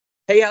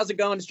Hey, how's it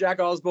going? It's Jack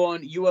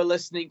Osbourne. You are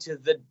listening to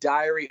The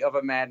Diary of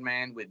a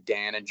Madman with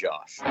Dan and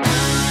Josh.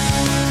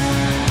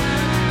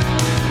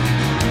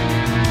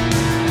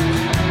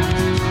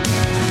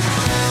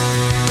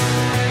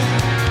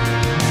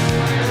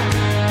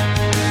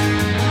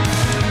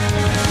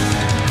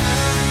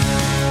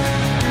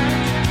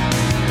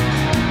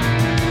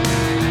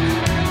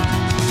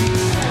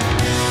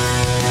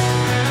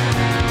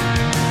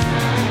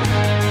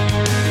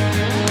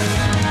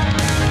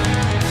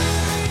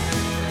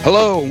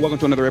 Hello, and welcome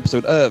to another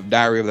episode of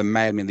Diary of the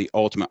Madman, the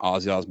ultimate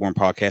Ozzy Osbourne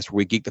podcast, where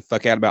we geek the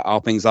fuck out about all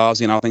things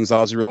Ozzy and all things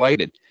Ozzy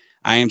related.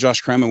 I am Josh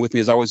Crum, and with me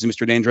as always is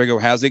Mr. Dan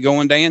Drago. How's it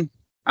going, Dan?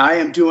 I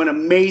am doing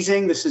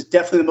amazing. This is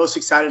definitely the most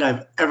excited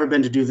I've ever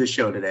been to do this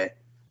show today.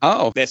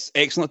 Oh, that's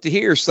excellent to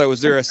hear. So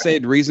is there a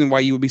said reason why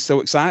you would be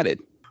so excited?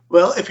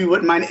 Well, if you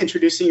wouldn't mind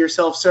introducing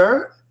yourself,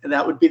 sir,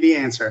 that would be the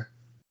answer.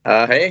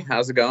 Hey,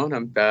 how's it going?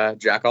 I'm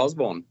Jack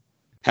Osbourne.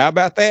 How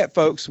about that,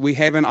 folks? We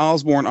have an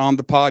Osbourne on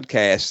the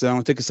podcast. It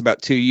only took us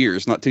about 2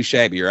 years. Not too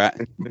shabby, right?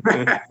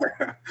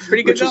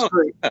 Pretty good.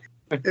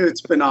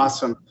 It's been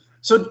awesome.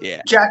 So,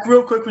 yeah. Jack,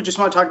 real quick, we just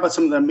want to talk about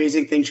some of the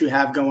amazing things you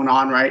have going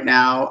on right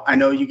now. I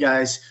know you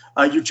guys,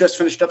 you just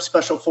finished up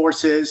Special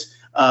Forces.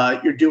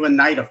 You're doing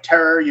Night of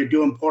Terror. You're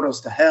doing Portals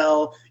to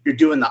Hell. You're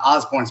doing the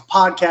Osbournes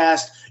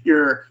podcast.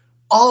 You're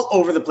all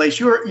over the place.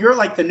 You're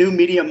like the new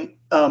medium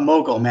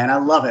mogul, man. I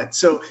love it.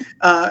 So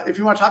if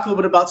you want to talk a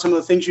little bit about some of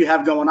the things you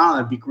have going on,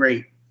 that'd be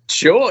great.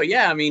 Sure.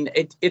 Yeah. I mean,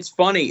 it's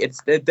funny.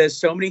 There's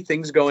so many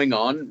things going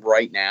on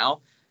right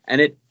now,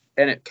 and it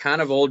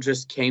kind of all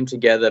just came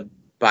together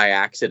by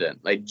accident.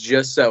 Like,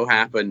 just so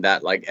happened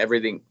that like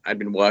everything I've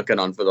been working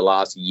on for the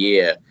last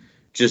year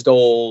just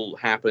all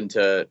happened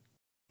to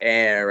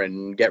air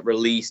and get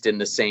released in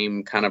the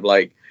same kind of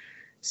like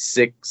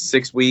 8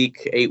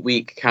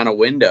 week kind of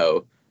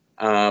window.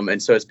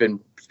 And so it's been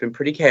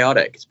pretty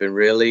chaotic. It's been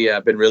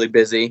really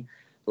busy.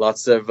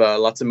 Lots of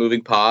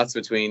moving parts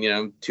between,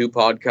 two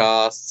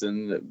podcasts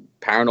and the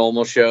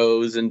paranormal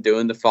shows and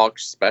doing the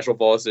Fox Special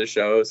Forces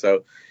show.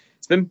 So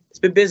it's been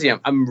busy.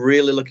 I'm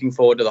really looking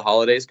forward to the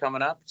holidays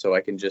coming up, so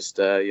I can just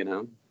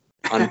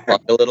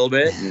unplug a little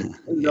bit. And,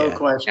 no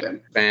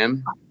question.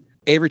 Bam.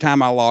 Every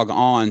time I log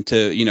on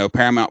to,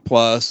 Paramount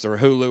Plus or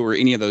Hulu or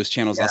any of those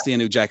channels, I see a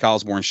new Jack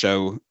Osbourne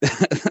show.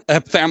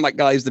 I'm like,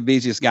 God, he's the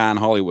busiest guy in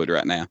Hollywood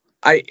right now.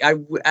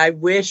 I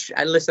wish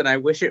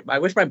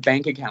my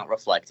bank account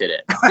reflected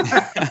it.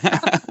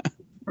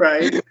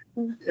 Right.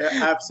 Yeah,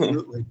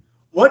 absolutely.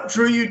 What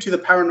drew you to the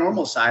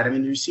paranormal side? I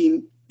mean, you've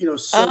seen,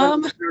 so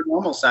much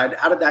paranormal side.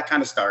 How did that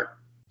kind of start?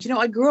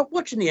 I grew up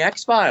watching the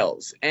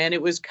X-Files, and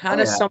it was kind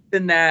of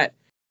something that,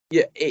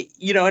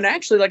 and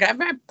actually, like, I've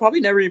probably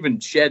never even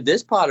shared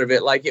this part of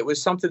it. Like, it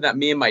was something that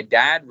me and my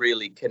dad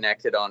really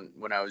connected on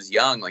when I was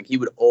young. Like, he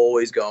would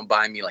always go and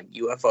buy me like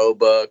UFO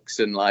books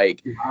and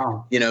like,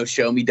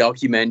 show me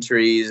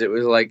documentaries.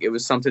 It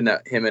was something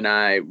that him and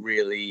I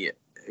really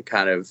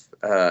kind of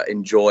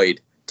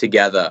enjoyed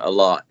together a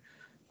lot.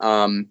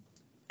 And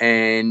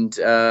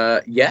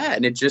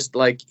it just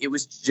like, it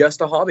was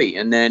just a hobby.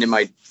 And then in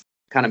my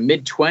kind of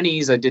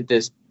mid-20s, I did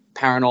this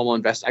I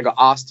got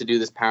asked to do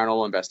this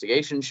paranormal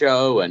investigation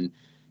show, and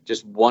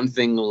just one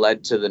thing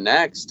led to the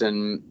next.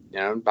 And,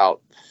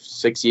 about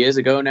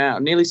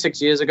nearly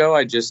 6 years ago,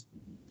 I just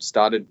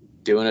started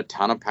doing a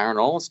ton of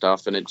paranormal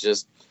stuff. And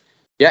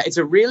it's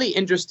a really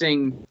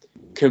interesting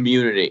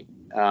community,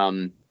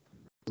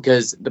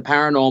 because the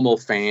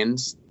paranormal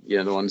fans,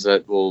 the ones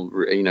that will,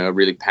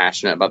 really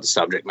passionate about the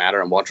subject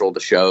matter and watch all the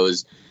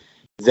shows,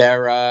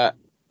 they're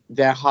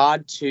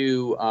hard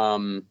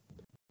to,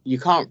 you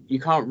can't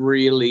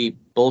really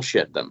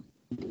bullshit them.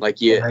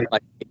 Like you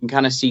can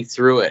kind of see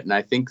through it. And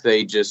I think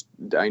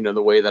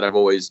the way that I've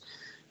always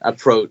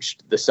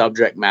approached the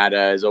subject matter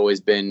has always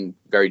been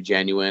very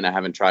genuine. I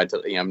haven't tried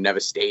to, I've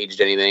never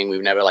staged anything.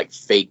 We've never like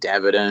faked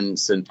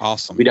evidence, and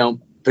awesome. We don't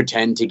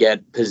pretend to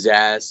get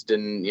possessed,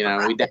 and,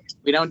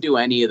 we don't do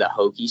any of the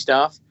hokey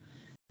stuff.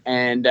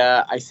 And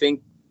I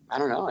think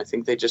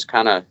they just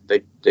kind of,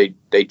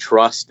 they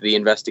trust the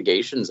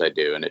investigations I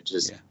do. And it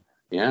just,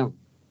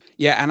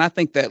 Yeah, and I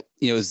think that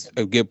is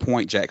a good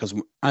point, Jack, because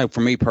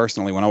for me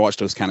personally, when I watch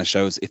those kind of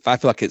shows, if I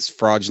feel like it's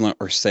fraudulent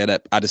or set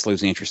up, I just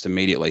lose interest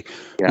immediately.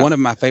 Yeah. One of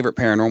my favorite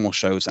paranormal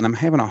shows, and I'm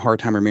having a hard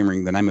time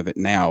remembering the name of it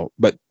now,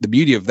 but the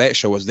beauty of that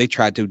show was they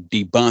tried to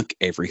debunk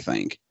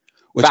everything,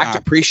 which I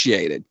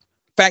appreciated.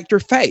 Fact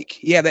or fake.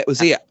 Yeah, that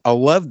was it. I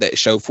love that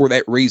show for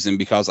that reason,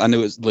 because I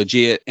knew it was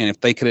legit, and if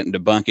they couldn't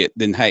debunk it,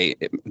 then hey,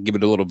 give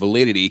it a little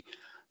validity,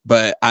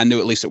 but I knew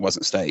at least it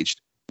wasn't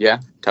staged.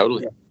 Yeah,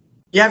 totally. Yeah.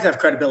 You have to have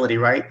credibility,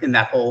 right, in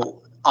that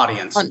whole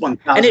audience. But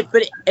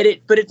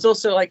it's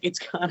also like, it's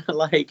kind of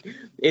like,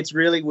 it's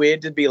really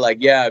weird to be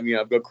like, I've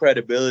got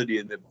credibility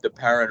in the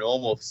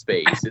paranormal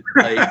space. It's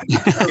like,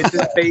 it's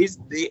a space.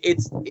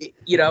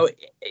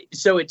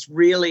 So it's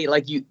really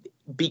like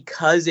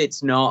because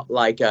it's not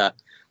like a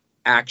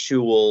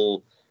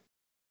actual,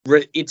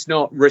 it's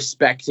not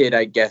respected,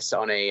 I guess,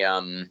 on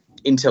a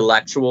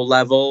intellectual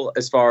level,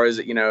 as far as,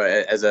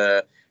 as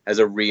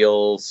a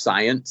real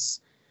science.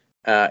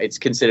 it's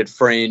considered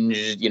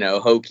fringe,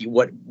 hokey,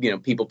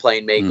 people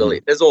playing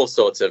make-believe. There's all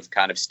sorts of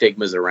kind of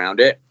stigmas around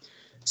it.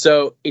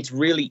 So it's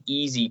really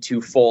easy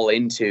to fall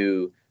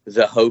into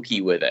the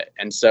hokey with it.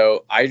 And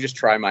so I just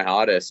try my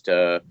hardest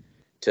to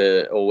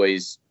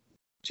always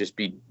just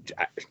be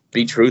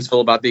truthful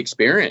about the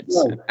experience.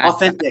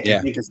 Authentic,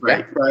 I think is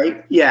right?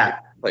 Yeah.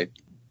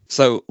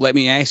 So let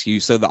me ask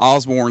you, so the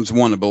Osbournes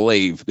want to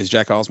believe. Does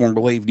Jack Osbourne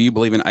believe? Do you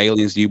believe in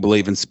aliens? Do you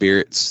believe in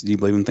spirits? Do you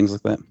believe in things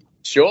like that?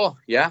 Sure.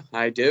 Yeah,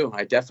 I do.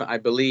 I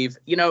believe,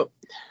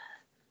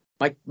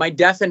 my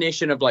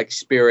definition of like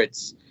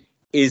spirits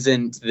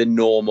isn't the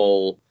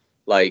normal,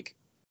 like,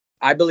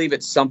 I believe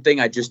it's something,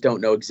 I just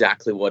don't know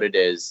exactly what it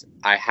is.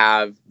 I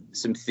have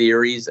some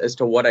theories as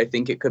to what I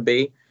think it could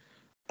be.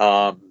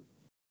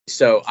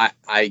 So I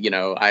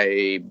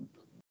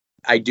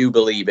do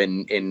believe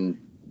in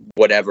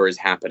whatever is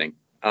happening,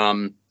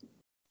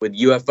 with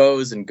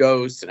UFOs and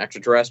ghosts and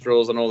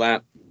extraterrestrials and all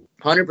that.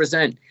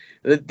 100%.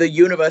 The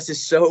universe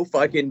is so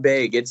fucking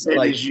big. It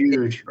is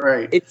huge,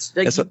 right? It's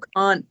like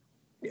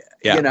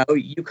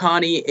you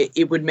can't.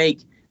 It would make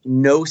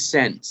no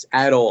sense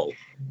at all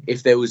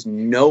if there was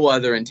no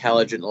other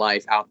intelligent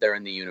life out there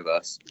in the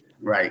universe.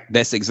 Right.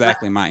 That's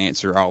exactly my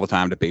answer all the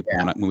time to people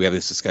when we have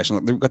this discussion.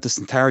 Like, we've got this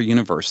entire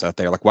universe out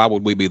there. Like, why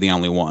would we be the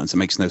only ones? It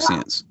makes no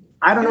sense.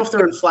 I don't know if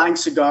they're in flying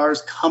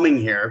cigars coming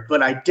here,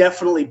 but I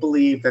definitely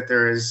believe that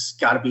there has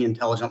got to be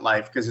intelligent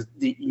life because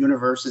the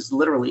universe is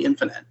literally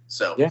infinite.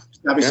 So there's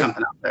got to be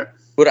something out there.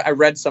 But I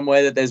read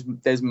somewhere that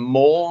there's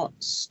more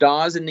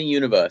stars in the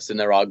universe than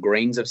there are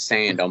grains of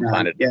sand on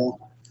planet Earth.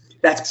 Yeah.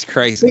 That's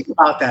crazy. Think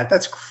about that.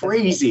 That's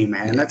crazy,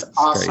 man. Yeah, that's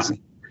awesome.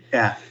 Crazy.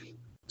 Yeah.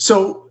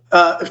 So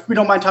if we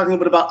don't mind talking a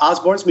little bit about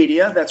Osbourne's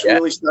media, that's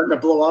really starting to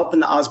blow up in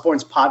the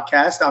Osbourne's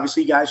podcast.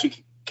 Obviously, guys, you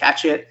can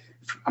catch it.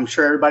 I'm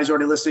sure everybody's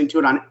already listening to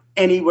it on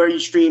anywhere you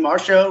stream our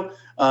show,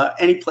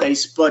 any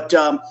place. But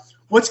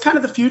what's kind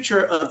of the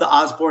future of the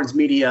Osbourne's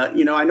media?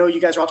 I know you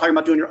guys are all talking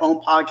about doing your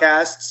own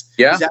podcasts.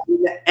 Yeah. Is that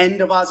the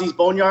end of Ozzy's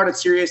Boneyard at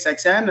Sirius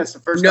XM? That's the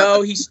first.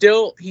 No, he's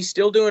still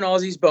doing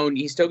Ozzy's Bone.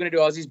 He's still going to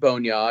do Ozzy's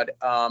Boneyard.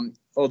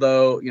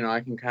 Although, I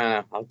can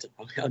kind of,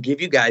 I'll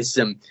give you guys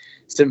some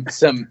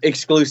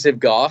exclusive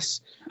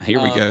goss.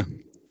 Here we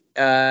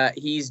go.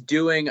 He's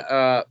doing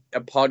a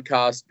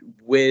podcast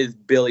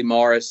with Billy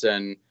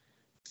Morrison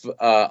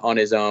on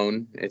his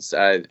own. It's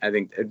I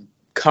think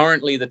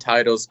currently the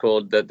title's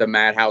called the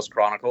Madhouse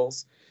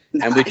Chronicles,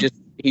 and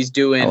he's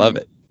doing, I love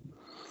it,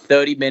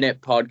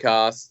 30-minute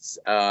podcasts.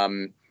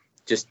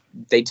 Just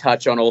they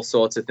touch on all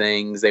sorts of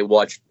things. They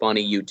watch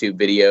funny YouTube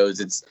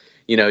videos.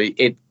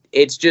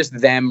 It's just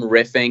them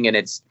riffing, and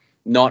it's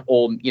not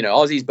all,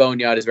 Ozzy's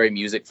Boneyard is very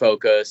music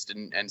focused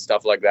and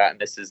stuff like that.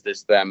 And this is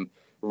them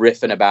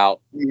riffing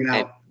about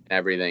and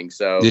everything.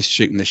 So just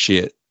shooting the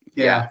shit.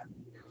 Yeah.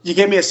 You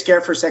gave me a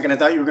scare for a second. I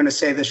thought you were going to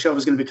say the show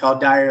was going to be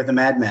called Diary of the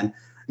Madmen.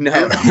 No.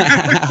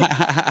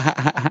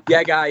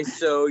 Yeah, guys.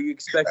 So you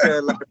expect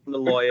a letter from the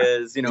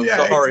lawyers,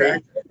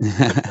 sorry.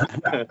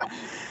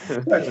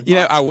 Exactly.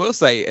 I will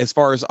say, as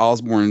far as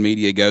Osbourne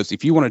media goes,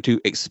 if you wanted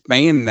to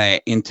expand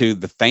that into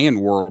the fan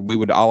world, we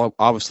would all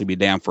obviously be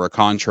down for a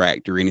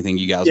contract or anything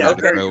you guys want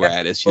to throw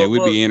at us.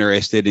 We'd be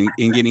interested in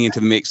getting into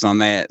the mix on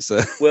that.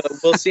 So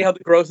we'll see how the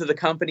growth of the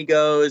company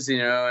goes,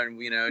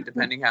 and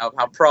depending how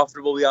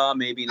profitable we are,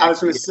 maybe next I was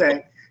going to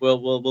say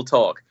we'll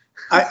talk.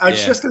 I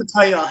was just going to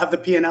tell you, I'll have the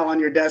P&L on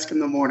your desk in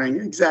the morning.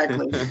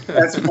 Exactly.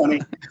 That's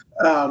funny.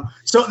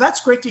 So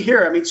that's great to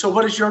hear. I mean, so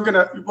what is your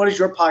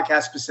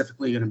podcast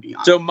specifically going to be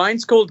on? So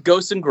mine's called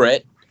Ghost and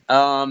Grit.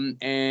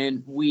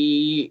 And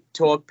we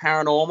talk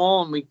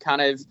paranormal,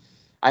 and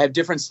I have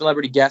different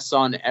celebrity guests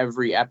on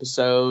every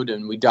episode,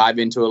 and we dive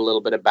into a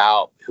little bit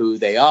about who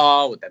they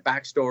are, what their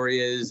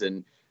backstory is,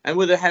 and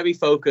with a heavy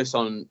focus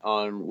on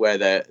where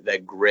their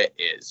grit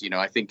is.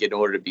 I think in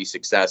order to be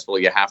successful,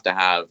 you have to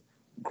have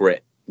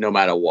grit, no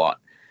matter what.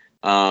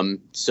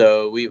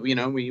 So we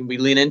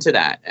lean into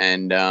that,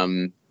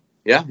 and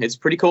it's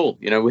pretty cool.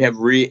 We have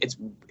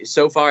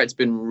so far it's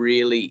been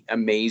really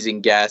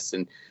amazing guests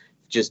and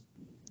just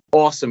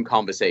awesome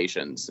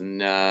conversations,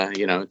 and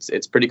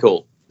it's pretty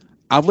cool.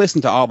 I've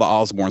listened to all the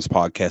Osbourne's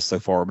podcasts so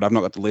far, but I've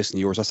not got to listen to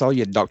yours. I saw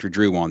you had Dr.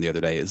 Drew on the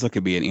other day. It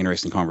could be an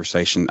interesting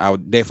conversation. I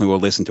would definitely will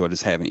listen to it. I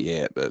just haven't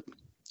yet, but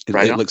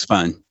it looks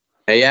fun.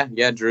 Yeah,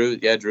 Drew's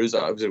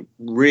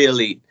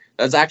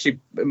that's actually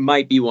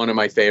might be one of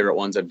my favorite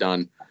ones I've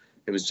done.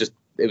 It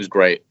was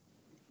great.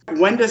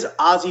 When does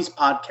Ozzy's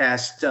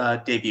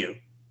podcast debut?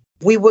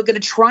 We were going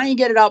to try and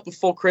get it out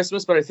before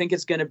Christmas, but I think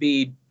it's going to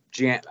be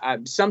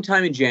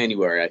sometime in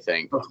January, I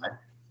think. Okay.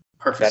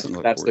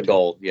 Perfect. That's the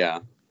goal. Yeah.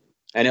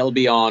 And it'll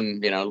be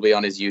on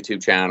his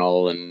YouTube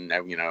channel and,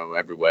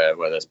 everywhere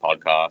where there's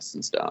podcasts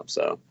and stuff.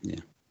 So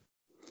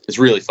it's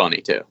really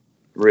funny too.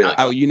 Really.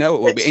 Oh, it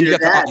will be. And you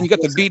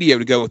got the video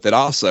to go with it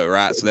also,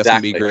 right? So that's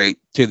going to be great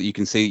too, that you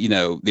can see,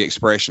 the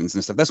expressions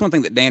and stuff. That's one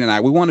thing that Dan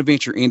and we want to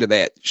venture into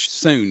that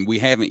soon. We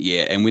haven't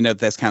yet. And we know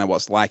that's kind of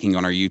what's lacking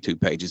on our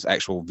YouTube page is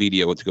actual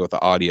video to go with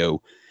the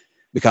audio,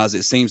 because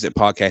it seems that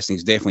podcasting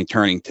is definitely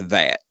turning to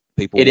that.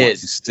 People want to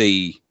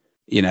see,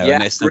 and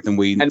that's something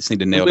we just need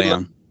to nail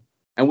down.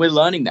 And we're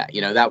learning that,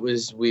 that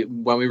was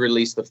when we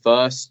released the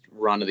first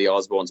run of the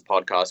Osbournes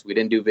podcast, we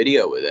didn't do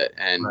video with it.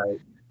 And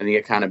I think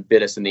it kind of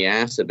bit us in the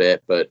ass a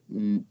bit, but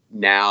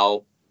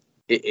now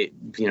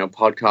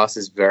podcast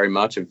is very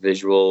much a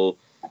visual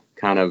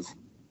kind of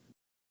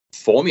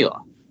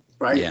formula.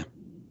 Right. Yeah.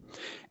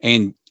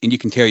 And you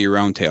can tell your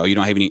own tale. You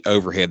don't have any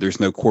overhead. There's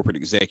no corporate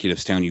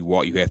executives telling you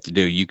what you have to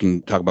do. You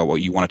can talk about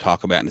what you want to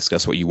talk about and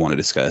discuss what you want to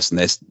discuss. And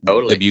that's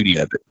the beauty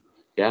of it.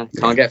 Yeah.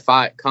 Can't get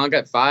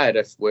fired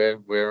if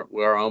we're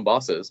our own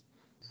bosses.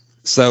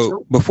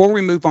 So before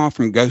we move on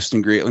from Ghost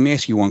and Grit, let me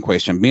ask you one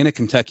question. Being a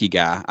Kentucky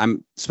guy, I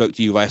spoke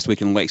to you last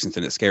week in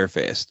Lexington at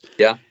Scarefest.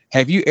 Yeah.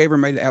 Have you ever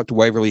made it out to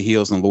Waverly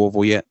Hills in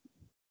Louisville yet?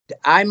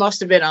 I must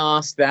have been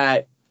asked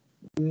that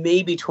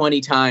maybe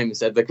 20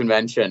 times at the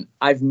convention.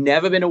 I've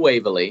never been to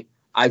Waverly.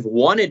 I've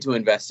wanted to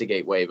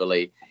investigate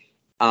Waverly.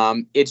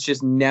 It's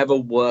just never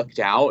worked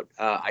out.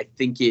 I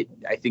think it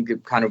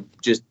kind of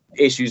just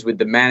issues with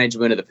the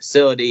management of the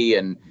facility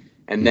and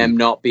them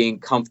not being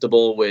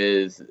comfortable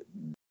with,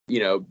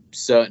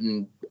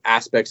 certain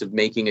aspects of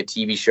making a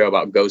TV show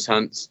about ghost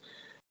hunts.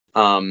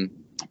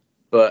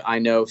 But I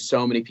know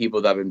so many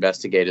people that have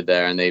investigated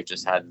there, and they've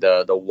just had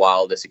the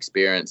wildest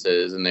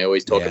experiences, and they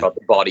always talk about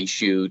the body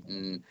shoot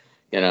and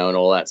and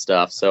all that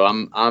stuff. So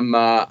I'm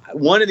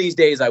one of these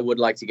days I would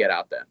like to get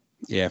out there.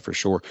 Yeah, for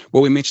sure.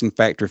 Well, we mentioned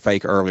Factor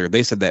Fake earlier.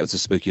 They said that was the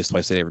spookiest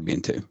place they'd ever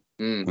been to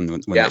when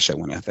that show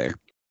went out there.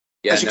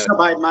 Yeah, as you can tell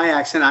by my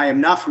accent, I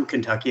am not from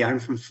Kentucky. I'm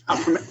from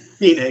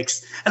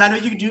Phoenix, and I know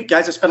you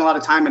guys have spent a lot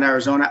of time in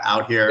Arizona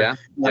out here. Yeah,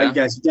 You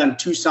guys have done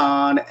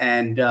Tucson,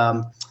 and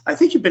I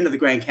think you've been to the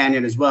Grand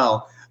Canyon as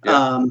well.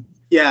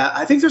 Yeah.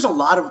 I think there's a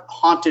lot of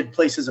haunted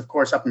places, of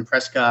course, up in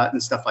Prescott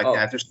and stuff like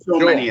that. There's so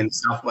many in the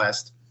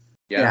Southwest.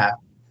 Yeah.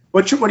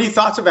 What are your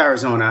thoughts of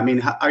Arizona? I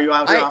mean, are you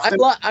out there often?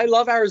 I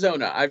love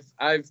Arizona.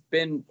 I've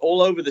been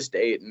all over the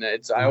state, and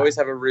I always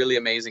have a really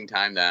amazing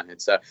time there.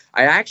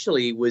 I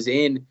actually was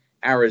in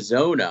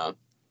Arizona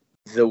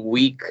the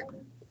week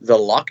the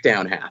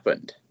lockdown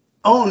happened.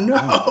 Oh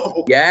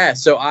no. Yeah,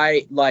 so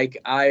I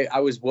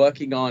was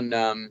working on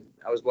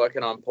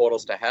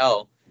Portals to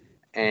Hell,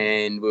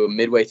 and we were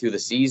midway through the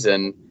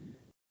season,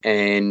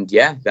 and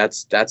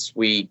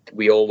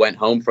we all went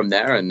home from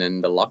there, and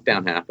then the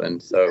lockdown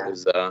happened. So it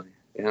was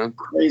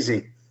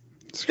crazy.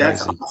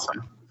 That's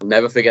awesome. I'll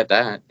never forget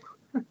that.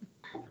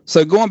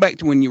 So going back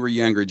to when you were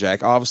younger,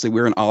 Jack, obviously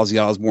we're an Ozzy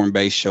Osbourne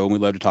based show, and we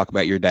love to talk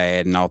about your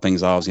dad and all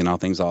things Ozzy and all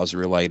things Ozzy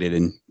related.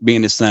 And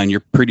being his son, you're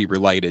pretty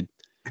related.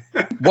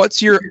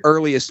 What's your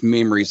earliest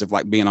memories of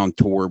being on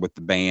tour with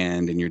the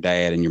band and your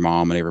dad and your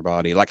mom and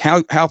everybody?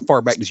 How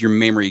far back does your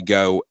memory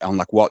go on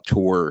what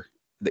tour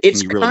that can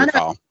you really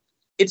recall?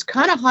 It's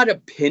kind of hard to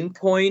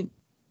pinpoint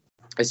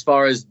as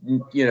far as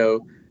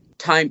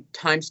time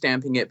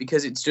stamping it,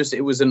 because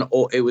it was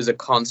a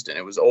constant.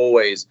 I was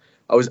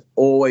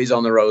always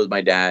on the road with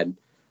my dad.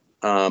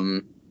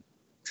 Trying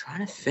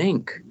to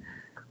think.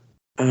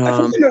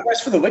 I think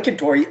West for the Wicked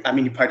tour. I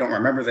mean, you probably don't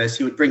remember this.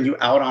 He would bring you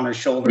out on his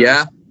shoulders.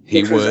 Yeah,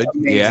 he would.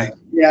 Yeah.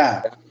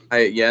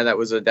 That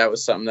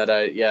was something that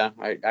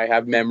I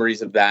have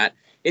memories of that.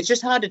 It's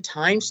just hard to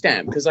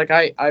timestamp because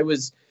I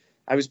was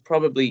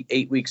probably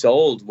 8 weeks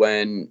old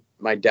when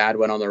my dad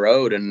went on the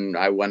road, and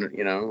I went.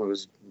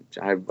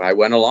 I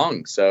went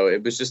along. So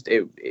it was just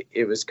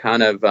it was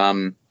kind of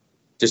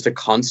just a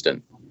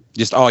constant.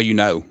 Just all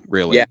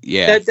really.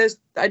 Yeah.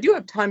 I do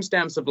have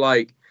timestamps of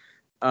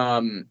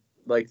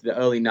the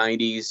early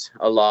 90s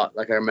a lot.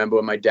 I remember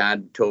when my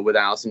dad toured with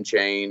Alice in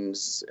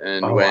Chains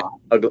and when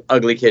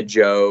Ugly Kid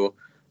Joe,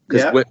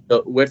 because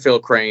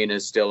Whitfield Crane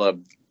is still a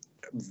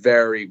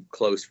very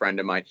close friend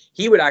of mine.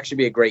 He would actually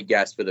be a great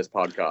guest for this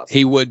podcast.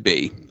 He would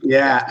be.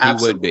 Yeah,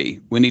 absolutely. He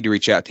would be. We need to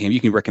reach out to him. You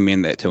can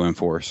recommend that to him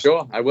for us.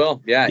 Sure, I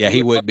will. Yeah. Yeah,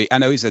 he would be. I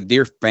know he's a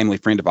dear family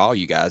friend of all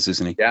you guys,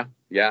 isn't he? Yeah.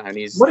 Yeah. And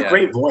he's what a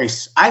great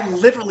voice. I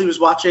literally was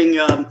watching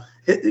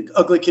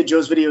Ugly Kid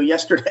Joe's video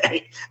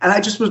yesterday, and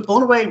I just was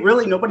blown away.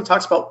 Really, nobody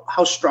talks about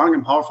how strong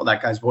and powerful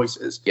that guy's voice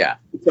is. Yeah.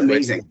 It's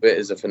amazing. Whit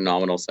is a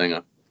phenomenal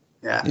singer.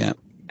 Yeah. Yeah.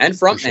 And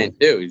frontman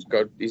too.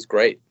 He's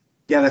great.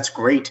 Yeah, that's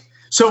great.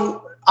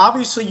 So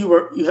obviously you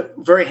were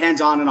very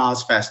hands-on in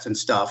Ozzfest and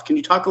stuff. Can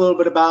you talk a little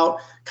bit about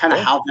kind of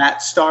how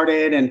that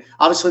started? And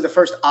obviously the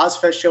first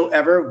Ozzfest show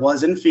ever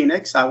was in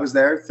Phoenix. I was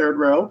there, third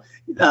row.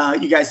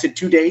 You guys did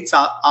 2 dates,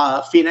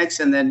 Phoenix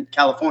and then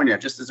California,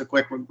 just as a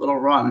quick little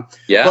run.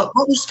 Yeah. But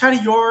what was kind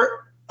of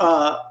your,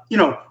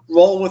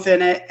 role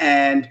within it?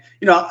 And,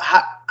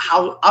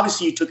 how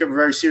obviously you took it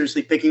very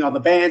seriously, picking all the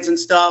bands and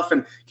stuff.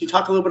 And can you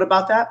talk a little bit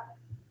about that?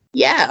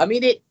 Yeah. I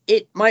mean,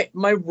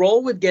 my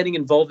role with getting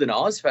involved in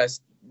Ozzfest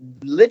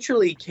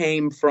literally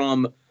came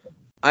from,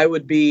 I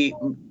would be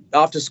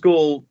after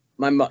school,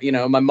 my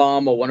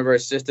mom or one of her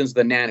assistants,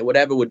 the nanny,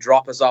 whatever, would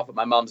drop us off at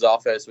my mom's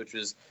office, which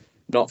was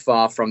not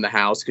far from the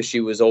house, because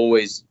she was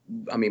always,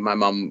 my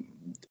mom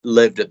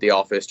lived at the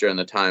office during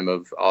the time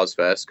of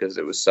Ozzfest because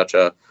it was such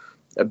a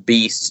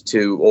beast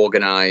to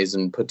organize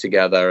and put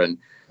together, and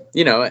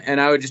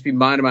and I would just be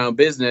minding my own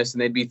business,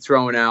 and they'd be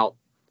throwing out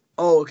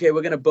oh, okay,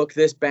 we're gonna book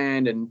this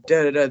band and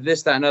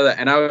this, that, and other,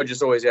 and I would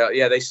just always yell,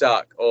 yeah, they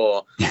suck,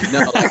 or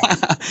no, like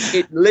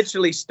it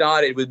literally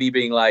started with me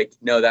being like,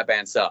 no, that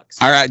band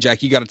sucks. All right,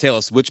 Jack, you got to tell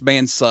us which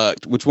band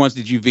sucked. Which ones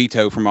did you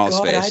veto from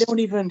Ozzfest? God, I don't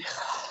even.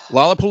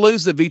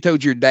 Lollapalooza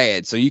vetoed your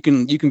dad, so you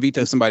can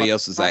veto somebody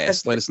else's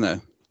ass. Let us know.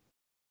 I'm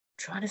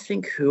trying to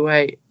think who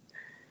I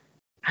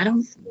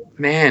don't,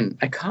 man,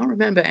 I can't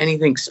remember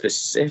anything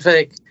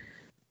specific.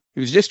 It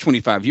was just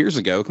 25 years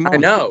ago. Come on. I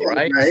know,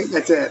 right? Right,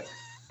 that's it.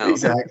 No,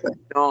 exactly.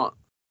 No.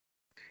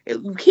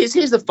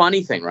 Here's the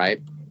funny thing, right?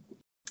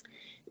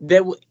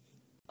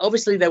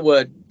 Obviously there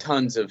were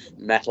tons of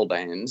metal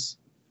bands,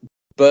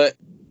 but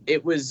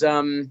it was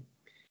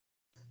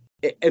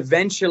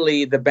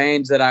eventually the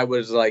bands that I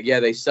was like, yeah,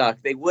 they suck.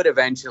 They would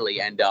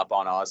eventually end up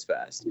on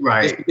Ozzfest,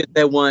 right? Just because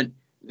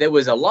there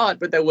was a lot,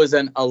 but there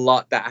wasn't a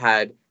lot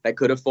that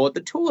could afford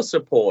the tour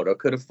support or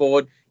could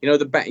afford,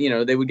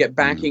 they would get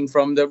backing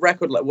from the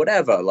record,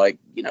 whatever,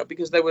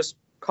 because there was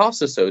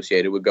costs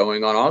associated with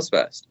going on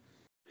Ozzfest.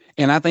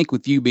 And I think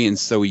with you being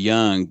so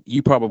young,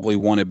 you probably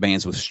wanted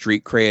bands with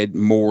street cred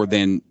more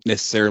than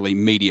necessarily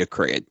media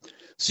cred.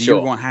 So sure.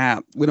 You're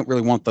going, we don't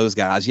really want those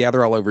guys. Yeah,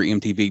 they're all over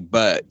MTV,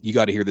 but you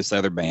got to hear this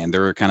other band.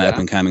 They're kind of up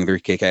and coming, very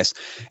kick-ass.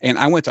 And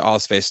I went to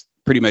Ozzfest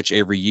pretty much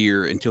every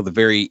year until the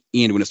very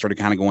end when it started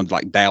kind of going to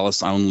like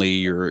Dallas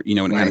only, or, and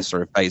it kind of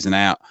started phasing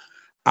out.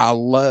 I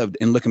loved,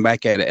 and looking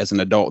back at it as an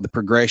adult, the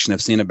progression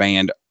of seeing a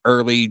band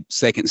early,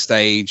 second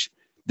stage,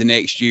 the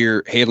next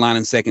year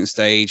headlining second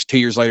stage, 2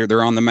 years later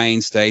they're on the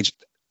main stage.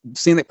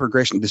 Seeing that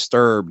progression,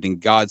 Disturbed and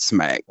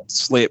Godsmack,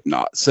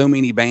 Slipknot, so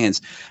many bands.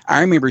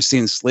 I remember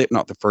seeing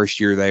Slipknot the first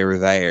year they were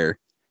there,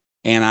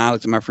 and I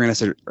looked at my friend. I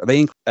said, "Are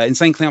they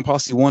Insane Clown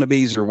Posse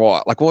wannabes or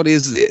what? Like, what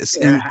is this?"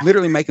 And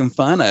literally making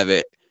fun of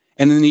it.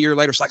 And then a year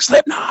later, it's like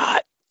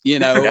Slipknot,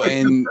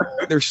 and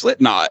they're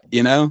Slipknot,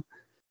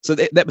 So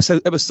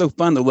that was so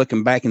fun to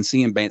looking back and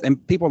seeing bands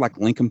and people like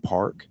Linkin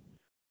Park,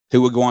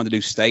 who would go on to do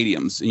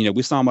stadiums.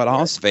 We saw them at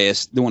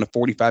Ozzfest doing a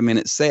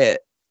 45-minute set.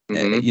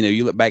 Mm-hmm.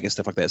 You look back at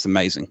stuff like that. It's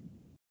amazing.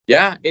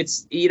 Yeah,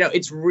 it's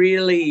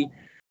really,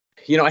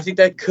 I think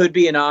that could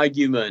be an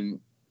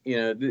argument.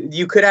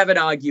 You could have an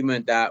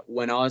argument that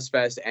when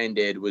Ozzfest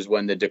ended was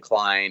when the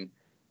decline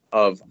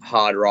of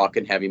hard rock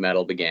and heavy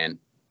metal began.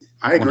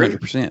 I agree.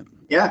 100%.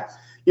 Yeah.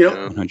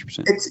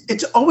 100%.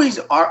 It's always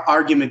our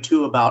argument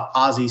too about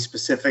Ozzy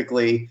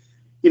specifically.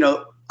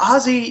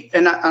 Ozzy,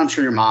 and I'm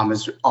sure your mom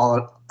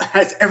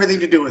has everything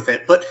to do with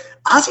it, but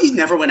Ozzy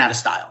never went out of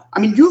style. I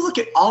mean, you look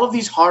at all of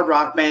these hard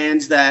rock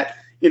bands that,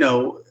 I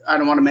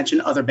don't want to mention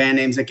other band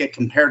names that get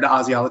compared to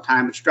Ozzy all the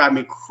time, which drive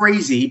me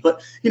crazy,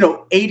 but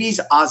 80s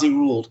Ozzy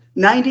ruled.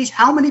 90s,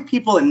 how many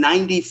people in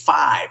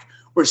 95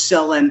 were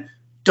selling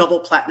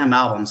double platinum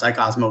albums like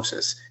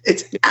Osmosis?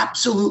 It's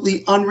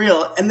absolutely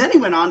unreal. And then he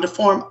went on to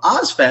form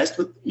Ozzfest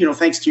with,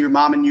 thanks to your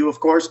mom and you, of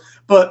course,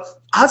 but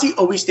Ozzy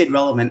always stayed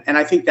relevant. And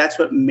I think that's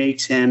what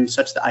makes him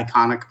such the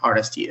iconic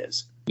artist he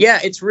is. Yeah,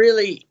 it's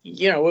really,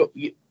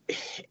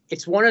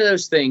 it's one of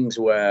those things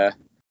where,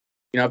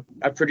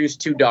 I've produced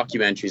 2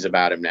 documentaries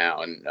about him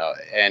now.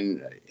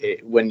 And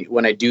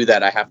when I do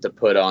that, I have to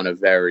put on a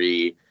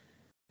very,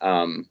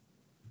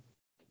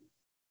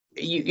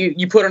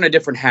 you put on a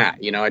different hat.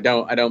 I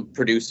don't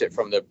produce it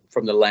from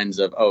the lens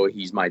of, oh,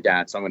 he's my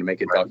dad, so I'm going to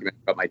make a documentary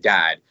about my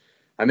dad.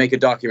 I make a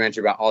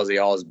documentary about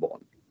Ozzy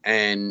Osbourne,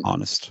 and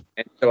honest.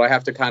 And so I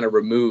have to kind of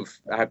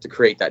I have to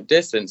create that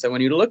distance. And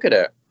when you look at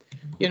it,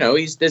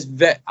 he's this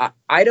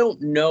I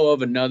don't know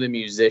of another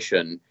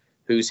musician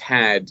who's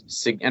had,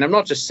 and I'm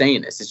not just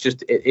saying this, it's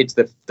just it's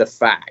the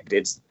fact.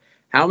 It's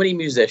how many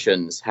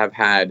musicians have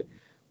had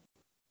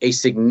a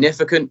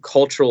significant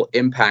cultural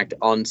impact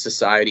on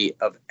society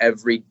of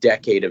every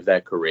decade of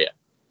their career.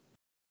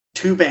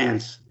 2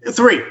 bands,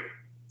 3: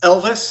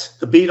 Elvis,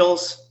 the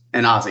Beatles,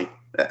 and Ozzy.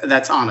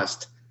 That's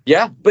honest.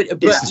 Yeah, but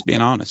just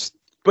being honest.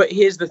 But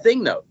here's the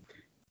thing, though: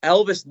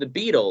 Elvis and the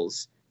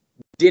Beatles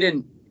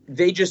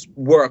they just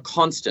were a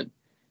constant.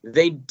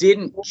 They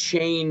didn't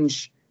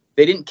change.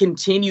 They didn't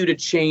continue to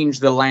change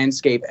the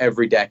landscape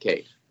every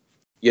decade.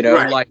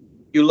 Like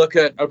you look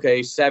at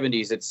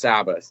 70s, it's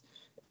Sabbath.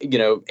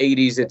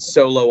 80s, it's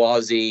solo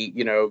Ozzy,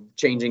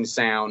 changing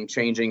sound,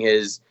 changing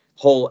his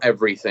whole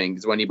everything.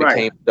 Because when he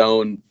became his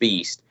own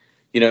beast,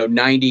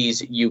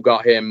 90s, you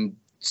got him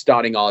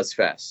starting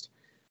Ozzfest.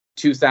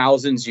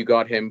 2000s, you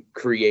got him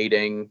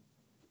creating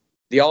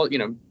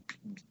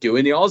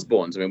doing the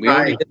Osbournes. I mean, we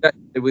only did that.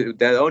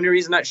 The only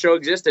reason that show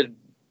existed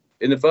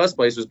in the first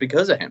place was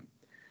because of him.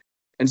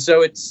 And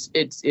so it's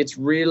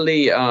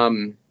really,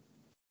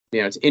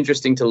 it's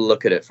interesting to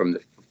look at it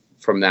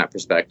from that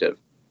perspective.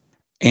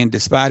 And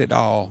despite it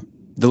all,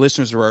 the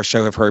listeners of our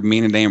show have heard me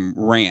and Dan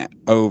rant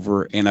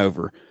over and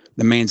over.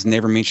 The man's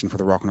never mentioned for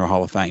the Rock and Roll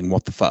Hall of Fame.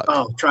 What the fuck?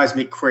 Oh, drives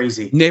me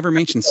crazy. Never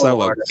mentioned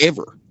solo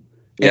ever.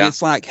 And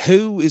it's like,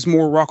 who is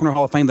more Rock and Roll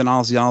Hall of Fame than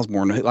Ozzy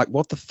Osbourne? Like,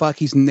 what the fuck?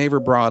 He's never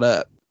brought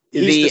up.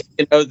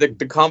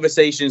 The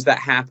conversations that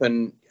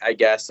happen, I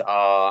guess,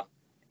 are,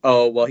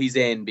 oh, well, he's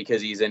in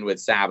because he's in with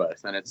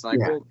Sabbath. And it's like,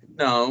 well,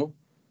 no,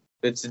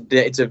 it's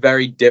a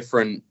very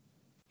different.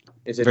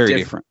 It's a very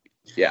different.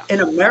 Yeah. In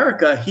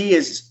America, he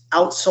has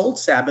outsold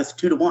Sabbath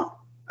 2-1.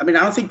 I mean,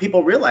 I don't think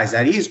people realize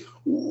that. He's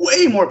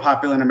way more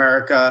popular in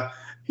America,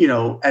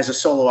 as a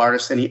solo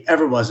artist than he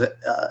ever was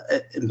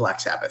in Black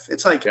Sabbath.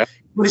 It's like,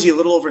 what is he, a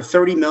little over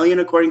 30 million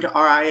according to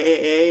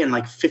RIAA and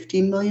like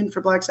 15 million for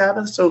Black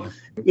Sabbath? So,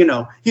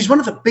 he's one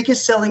of the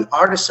biggest selling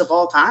artists of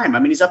all time. I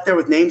mean, he's up there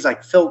with names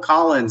like Phil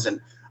Collins and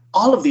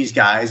all of these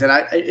guys. And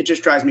it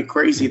just drives me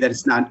crazy that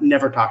it's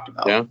never talked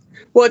about. Yeah.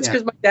 Well, it's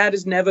because my dad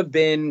has never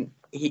been,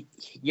 it's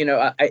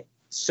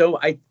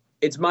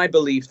my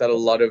belief that a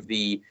lot of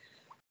the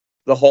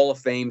Hall of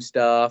Fame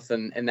stuff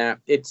and that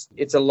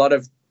it's a lot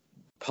of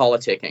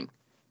politicking,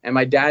 and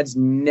my dad's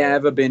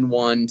never been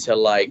one to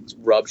like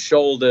rub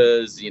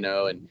shoulders,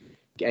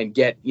 and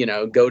get,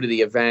 go to the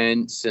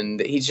events,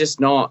 and he's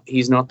not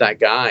that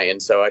guy.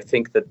 And so I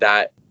think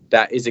that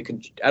is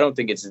I don't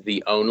think it's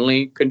the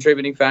only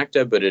contributing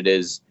factor, but it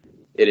is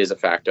a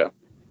factor.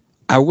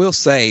 I will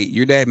say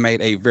your dad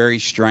made a very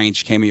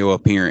strange cameo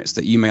appearance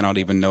that you may not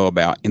even know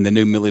about in the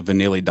new Milli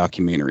Vanilli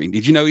documentary.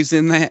 Did you know he's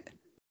in that?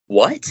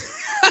 What?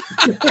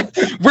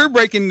 We're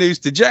breaking news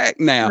to Jack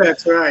now.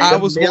 That's right. I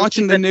was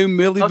watching the new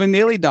Milli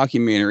Vanilli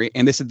documentary,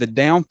 and they said the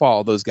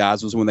downfall of those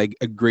guys was when they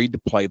agreed to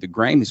play the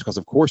Grammys, because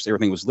of course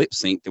everything was lip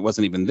synced. It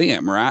wasn't even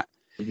them, right?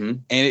 Mm-hmm.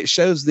 And it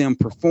shows them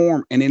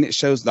perform, and then it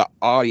shows the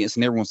audience,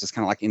 and everyone's just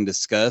kind of like in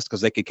disgust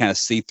because they could kind of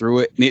see through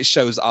it. And it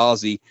shows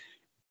Ozzy.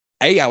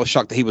 I was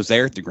shocked that he was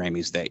there at the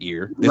Grammys that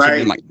year. This would have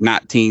been like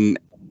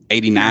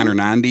 1989 or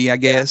 90, I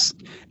guess.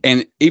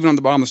 And even on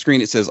the bottom of the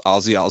screen, it says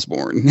Ozzy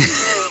Osbourne.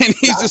 And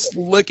he's just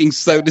looking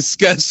so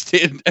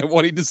disgusted at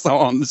what he just saw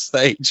on the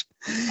stage.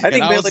 I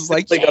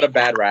think they got a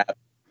bad rap.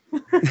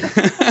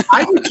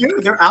 I do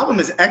too. Their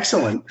album is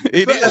excellent.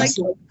 It is.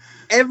 Like,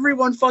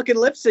 everyone fucking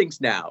lip syncs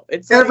now.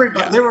 It's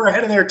everybody. They were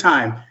ahead of their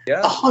time.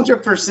 Yeah.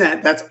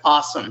 100%. That's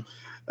awesome.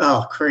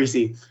 Oh,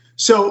 crazy.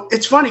 So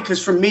it's funny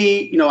because for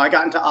me, I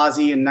got into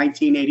Ozzy in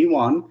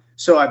 1981.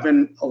 So I've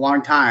been a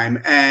long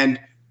time. And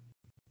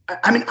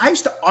I mean, I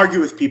used to argue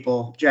with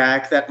people,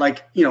 Jack, that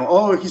like,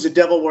 he's a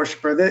devil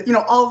worshiper. That,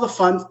 all the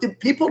fun.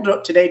 People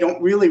today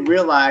don't really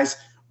realize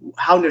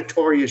how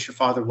notorious your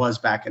father was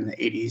back in the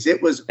 80s.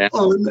 It was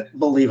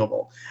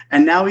unbelievable.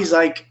 And now he's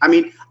like, I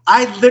mean,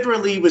 I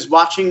literally was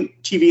watching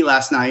TV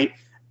last night.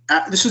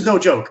 This is no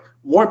joke.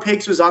 War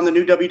Pigs was on the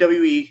new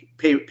WWE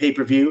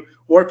pay-per-view.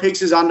 War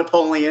Pigs is on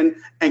Napoleon,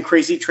 and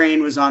Crazy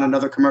Train was on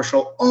another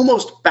commercial,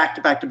 almost back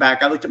to back to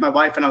back. I looked at my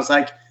wife and I was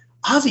like,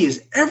 Ozzy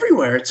is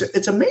everywhere.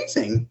 It's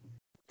amazing.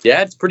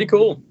 Yeah, it's pretty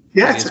cool.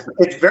 Yeah,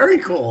 it's very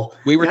cool.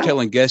 We were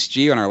telling Gus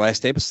G on our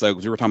last episode,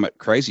 because we were talking about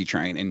Crazy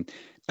Train, and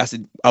I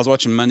said I was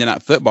watching Monday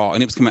Night Football,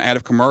 and it was coming out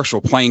of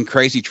commercial playing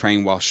Crazy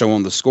Train while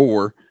showing the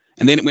score.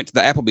 And then it went to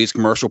the Applebee's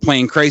commercial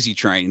playing Crazy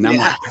Train. And I'm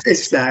like,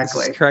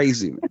 exactly. It's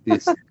crazy.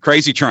 It's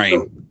Crazy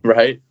Train.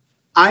 Right.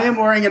 I am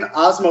wearing an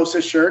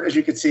Osmosis shirt, as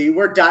you can see.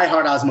 We're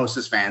diehard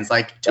Osmosis fans.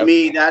 Like, to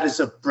me, that is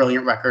a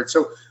brilliant record.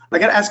 So I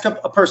got to ask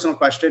a personal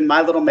question.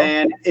 My Little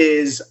Man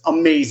is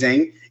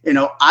amazing.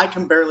 I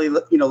can barely,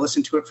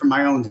 listen to it from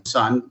my own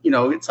son.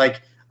 It's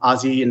like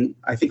Ozzy and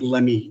I think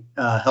Lemmy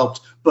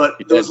helped.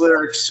 But those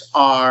lyrics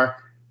are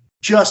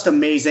just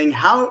amazing.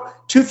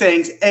 Two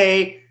things.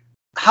 A,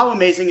 how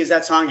amazing is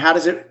that song? How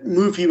does it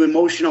move you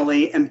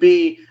emotionally? And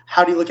B,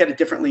 how do you look at it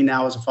differently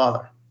now as a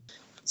father?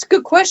 It's a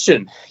good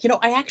question.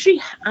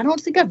 I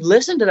don't think I've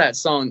listened to that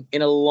song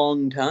in a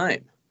long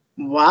time.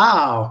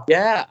 Wow.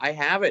 Yeah, I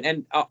haven't.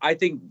 And I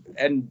think,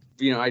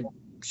 I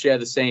share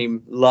the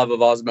same love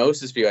of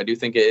Osmosis for you. I do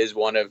think it is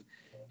one of,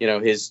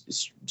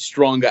 his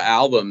stronger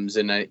albums.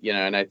 And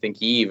I think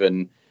he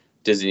even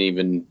doesn't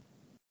even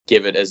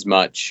give it as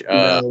much.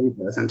 No,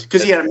 he doesn't.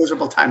 Because he had a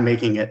miserable time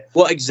making it.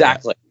 Well,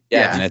 exactly.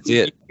 Yeah, and that's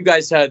it.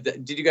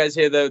 Did you guys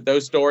hear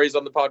those stories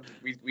on the pod?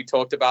 We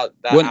talked about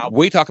that. When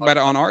we talk about it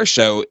on our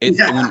show, when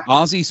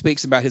Ozzy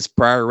speaks about his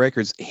prior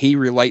records, he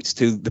relates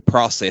to the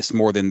process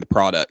more than the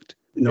product.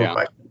 And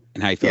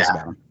how he feels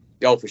about them.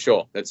 Oh, for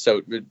sure. That's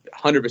so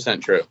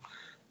 100% true.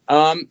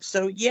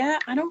 So yeah,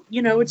 I don't.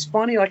 It's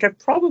funny. Like I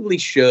probably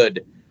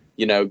should,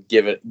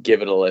 give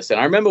it a listen.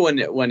 I remember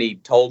when he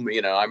told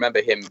me. I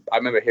remember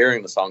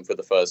hearing the song for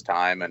the first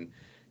time and.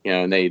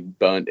 And they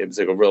burned. It was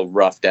like a real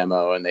rough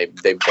demo, and they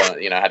burnt.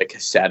 I had a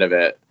cassette of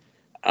it,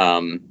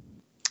 and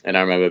I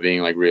remember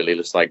being like really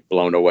just like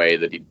blown away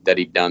that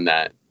he'd done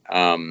that.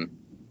 And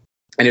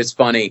it was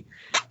funny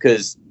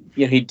because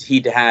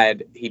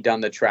he'd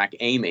done the track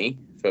Amy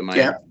for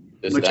my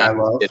which I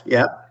love.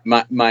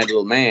 My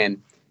Little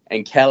Man,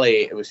 and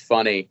Kelly. It was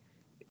funny.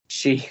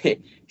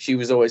 She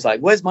was always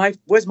like, "Where's my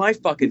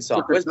fucking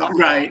song? Where's my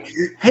right?"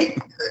 Hey,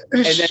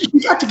 and then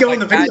you got to go in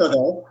the video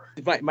though.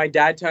 My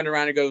dad turned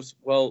around and goes,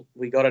 "Well,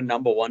 we got a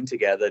number one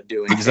together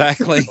doing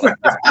exactly."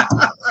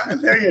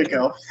 There you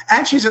go.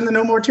 And she's in the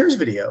No More Tears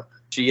video.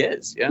 She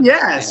is, yeah.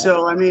 Yeah.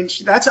 So I mean,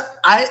 that's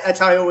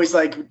how I always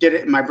like did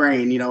it in my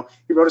brain. He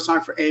wrote a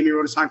song for Amy,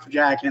 wrote a song for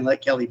Jack, and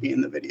let Kelly be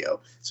in the video.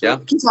 So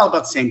it's all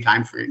about the same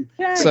time frame.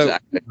 Yeah, so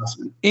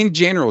exactly. In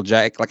general,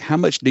 Jack, like how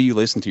much do you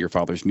listen to your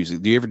father's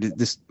music? Do you ever do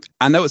this?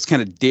 I know it's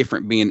kind of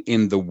different being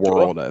in the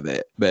world of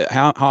it, but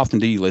how often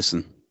do you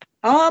listen?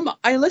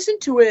 I listen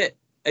to it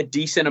a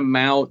decent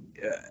amount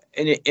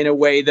in a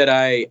way that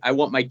I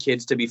want my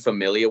kids to be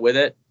familiar with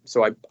it.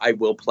 So I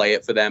will play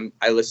it for them.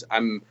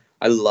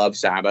 I love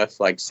Sabbath.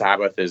 Like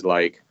Sabbath is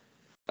like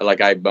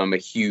I'm a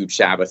huge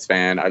Sabbath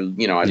fan. I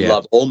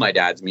love all my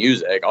dad's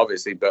music,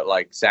 obviously, but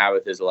like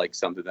Sabbath is like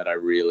something that I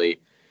really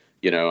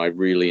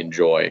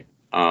enjoy.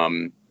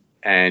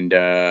 And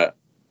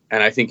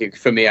I think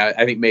for me,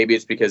 I think maybe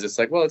it's because it's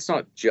like, well, it's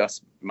not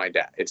just my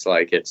dad. It's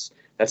like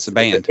that's the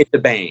band. It's a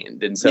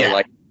band, and so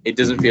like it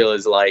doesn't feel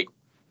as like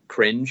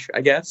cringe,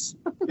 I guess.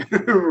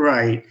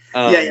 Right.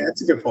 Yeah,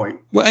 that's a good point.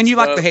 Well, and you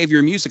like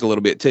behavior music a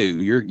little bit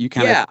too. You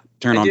kind of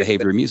turn on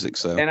behavior music.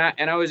 So and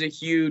I was a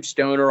huge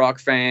stoner rock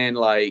fan.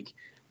 Like,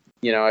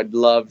 I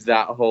love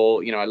that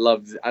whole. I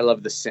love the I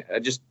love the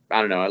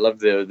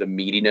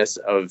meatiness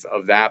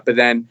of that. But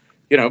then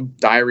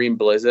Diary and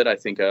Blizzard, I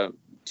think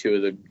two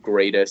of the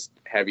greatest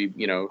heavy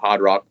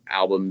hard rock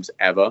albums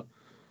ever.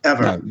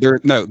 Ever.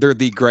 They're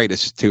the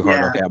greatest two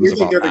hard rock albums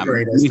of all time. They're the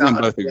greatest.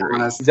 Both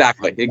agree.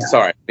 Exactly. Yeah.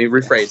 Sorry, let me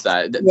rephrase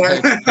that.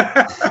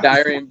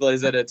 Diary and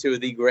Blizzard are two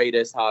of the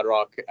greatest hard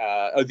rock.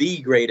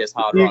 The greatest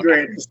hard rock.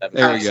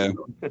 There you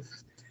go.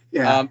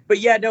 Yeah. But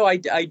yeah, no, I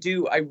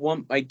do. I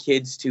want my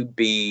kids to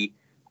be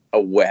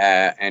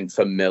aware and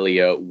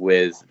familiar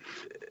with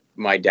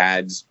my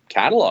dad's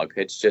catalog.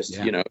 It's just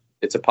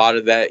it's a part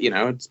of that.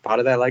 It's part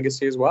of that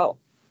legacy as well.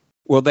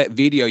 Well, that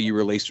video you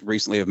released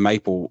recently of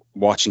Maple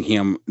watching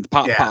him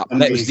pop,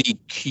 that was the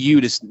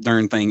cutest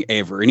darn thing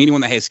ever. And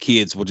anyone that has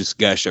kids will just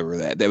gush over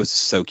that. That was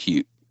so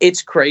cute.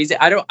 It's crazy.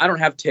 I don't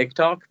have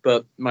TikTok,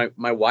 but my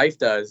wife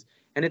does,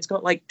 and it's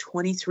got like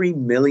 23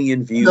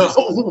 million views.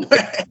 No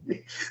way.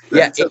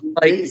 That's it's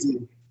like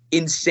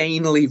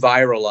insanely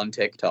viral on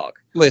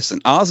TikTok. Listen,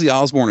 Ozzy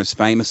Osbourne is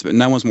famous, but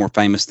no one's more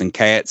famous than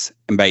cats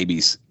and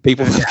babies.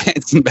 People love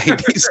cats and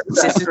babies.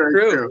 This is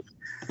true.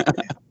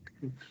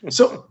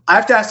 So I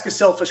have to ask a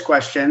selfish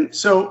question.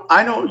 So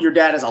I know your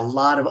dad has a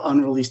lot of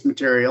unreleased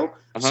material.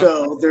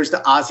 So there's the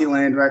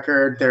Ozzyland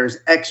record, there's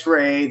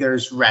X-Ray,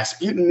 there's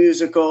Rasputin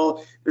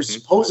musical, there's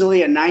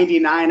supposedly a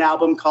 99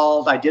 album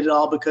called I Did It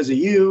All Because of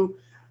You.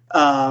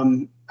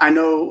 I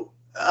know,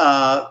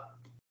 how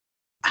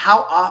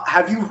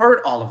have you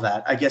heard all of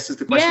that? I guess is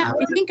the question. Yeah,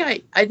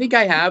 I think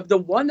I have. The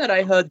one that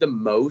I heard the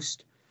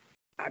most,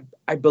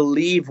 I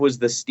believe, was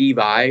the Steve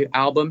I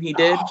album he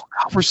did. Oh,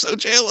 we're so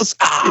jealous.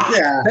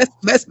 Yeah,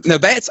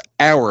 that's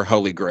our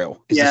holy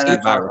grail.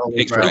 That's our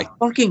holy grail. It's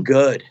fucking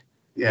good.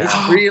 Yeah,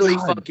 it's really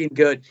fucking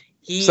good.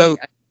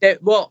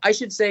 I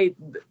should say,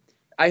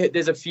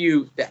 there's a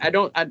few.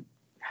 I'm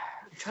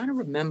trying to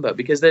remember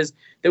because there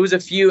was a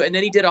few, and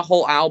then he did a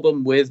whole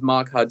album with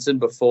Mark Hudson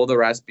before the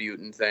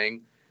Rasputin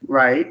thing.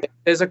 Right.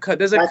 There's a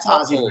that's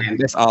couple. Ozzyland.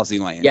 That's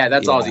Ozzyland. Yeah,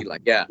 that's Ozzyland.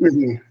 Yeah.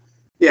 Mm-hmm.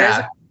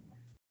 Yeah.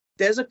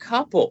 There's a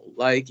couple.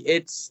 Like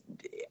you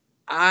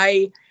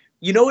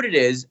know what it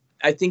is?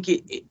 I think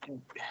it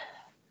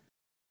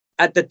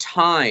at the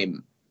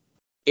time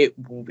it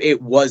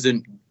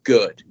wasn't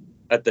good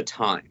at the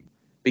time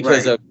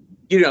because of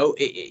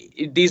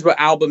these were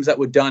albums that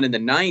were done in the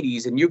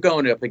 90s, and you're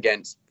going up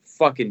against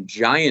fucking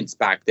giants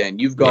back then.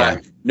 You've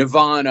got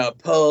Nirvana,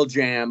 Pearl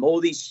Jam,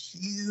 all these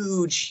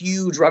huge.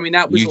 I mean,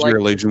 that was Use Your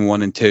Illusion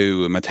 1 and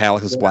 2, and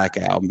Metallica's Black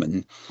Album,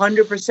 and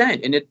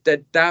 100%. And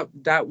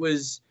that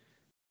was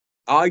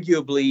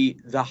arguably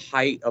the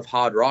height of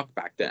hard rock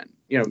back then.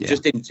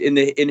 Just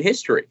in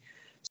history.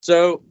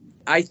 So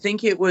I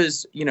think it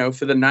was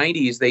for the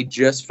 90s they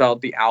just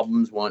felt the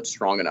albums weren't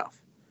strong enough.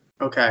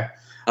 Okay.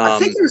 I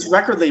think there's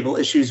record label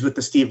issues with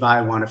the Steve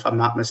Vai one, if I'm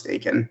not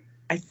mistaken.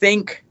 I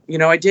think,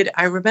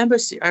 I remember,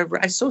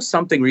 I saw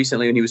something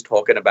recently when he was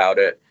talking about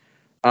it.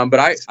 But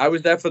I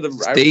was there for the...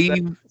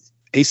 Steve,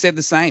 he said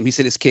the same. He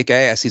said it's kick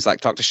ass. He's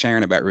like, talk to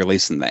Sharon about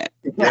releasing that.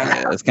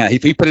 Yeah, it's kind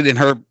of, he put it in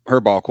her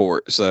ball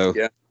court. So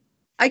yeah,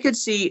 I could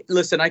see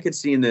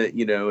in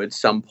the, at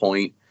some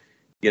point,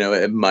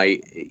 it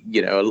might,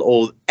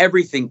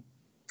 everything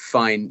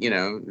fine.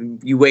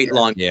 You wait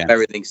long,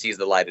 everything sees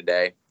the light of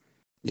day.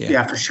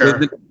 Yeah, for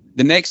sure.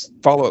 The next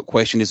follow-up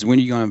question is, when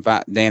are you going to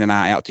invite Dan and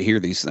I out to hear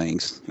these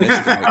things?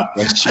 That's a great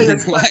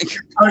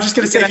question. I was just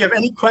going to say, if you have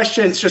any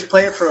questions, just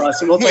play it for us,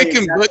 and we'll tell you.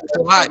 We can look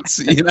the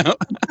lights,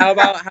 How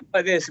about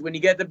this? When you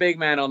get the big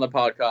man on the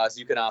podcast,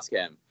 you can ask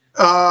him.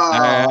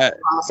 Awesome.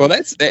 Well,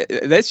 that's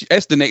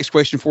the next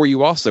question for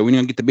you. Also, when are you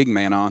going to get the big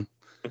man on?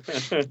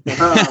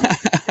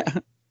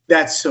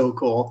 That's so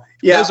cool.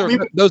 Yeah,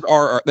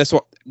 that's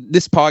what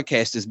this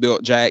podcast is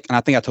built, Jack. And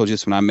I think I told you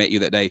this when I met you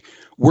that day.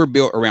 We're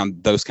built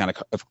around those kind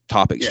of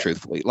topics,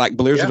 truthfully. Like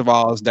Blizzard of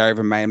Oz, Diary of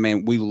a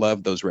Madman. We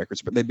love those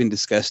records, but they've been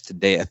discussed to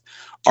death.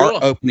 Sure. Our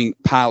opening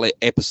pilot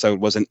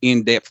episode was an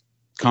in-depth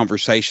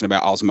conversation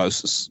about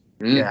osmosis.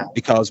 Yeah.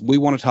 Because we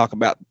want to talk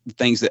about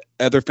things that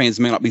other fans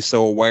may not be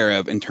so aware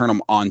of and turn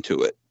them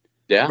onto it.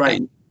 Yeah.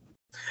 Right.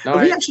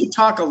 We actually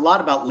talk a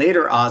lot about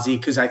later Ozzy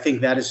because I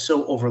think that is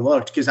so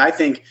overlooked, because I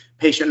think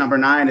Patient Number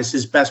 9 is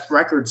his best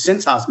record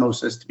since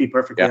Osmosis, to be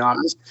perfectly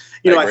honest.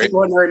 I think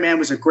Ordinary Man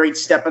was a great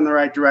step in the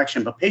right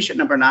direction, but Patient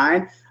Number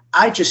 9,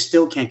 I just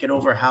still can't get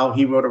over how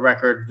he wrote a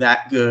record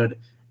that good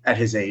at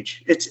his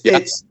age. It's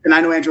and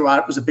I know Andrew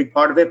Watt was a big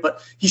part of it,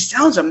 but he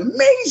sounds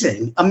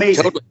amazing.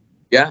 Totally.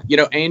 Yeah,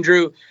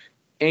 Andrew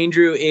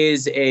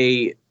is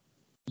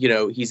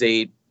he's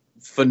a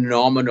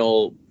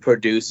phenomenal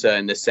producer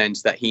in the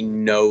sense that he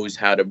knows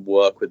how to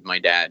work with my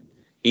dad.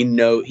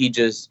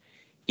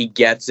 He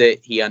gets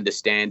it. He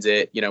understands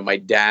it. My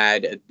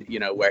dad,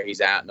 where he's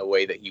at and the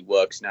way that he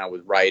works now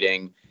with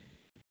writing,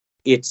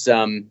 there's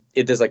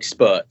like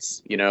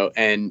spurts,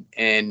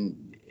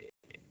 and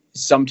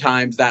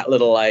sometimes that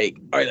little like,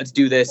 all right, let's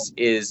do this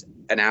is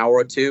an hour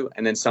or two.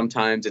 And then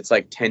sometimes it's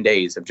like 10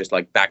 days of just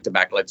like back to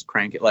back, let's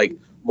crank it. Like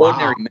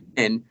Ordinary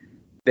Man,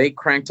 they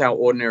cranked out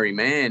Ordinary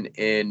Man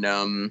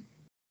in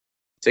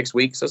 6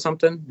 weeks or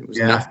something. It was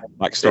nothing.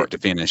 Like start to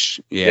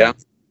finish. Yeah.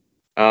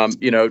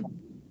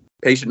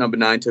 Patient Number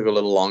 9 took a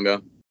little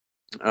longer,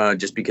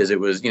 just because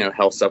it was,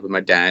 health stuff with my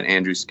dad,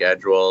 Andrew's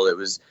schedule. It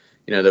was,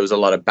 there was a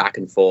lot of back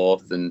and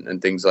forth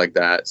and things like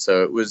that.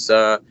 So it was,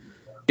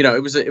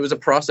 it was a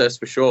process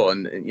for sure.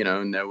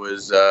 And there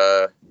was,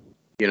 there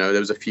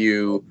was a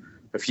few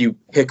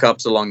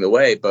hiccups along the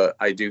way, but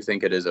I do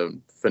think it is a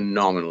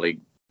phenomenally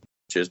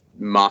just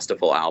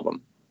masterful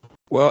album.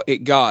 Well,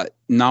 it got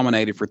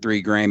nominated for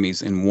 3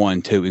 Grammys and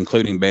won 2,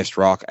 including Best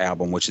Rock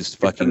Album, which is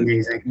fucking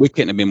amazing. We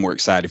couldn't have been more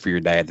excited for your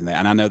dad than that.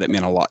 And I know that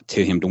meant a lot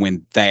to him to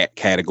win that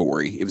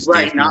category. It was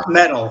right, not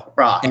metal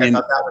rock. And, I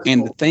thought that was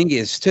and cool. The thing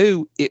is,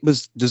 too, it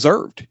was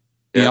deserved.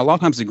 A lot of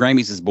times the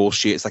Grammys is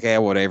bullshit. It's like,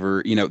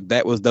 whatever.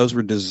 Those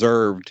were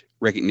deserved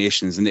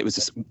recognitions. And it was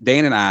just,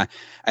 Dan and I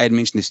had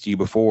mentioned this to you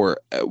before.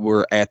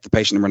 We're at the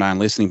Patient Number 9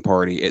 listening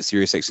party at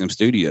SiriusXM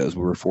Studios.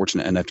 We were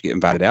fortunate enough to get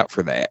invited out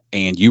for that.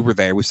 And you were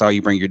there. We saw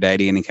you bring your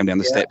daddy in and come down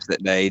the steps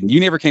that day. And you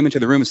never came into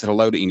the room and said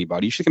hello to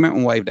anybody. You should come out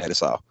and waved at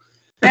us all.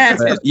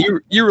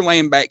 You were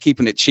laying back,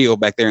 keeping it chill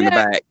back there in the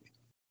back.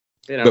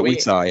 But we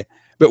saw you.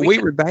 But we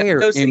were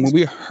there. And when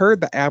we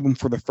heard the album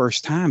for the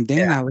first time,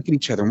 Dan and I look at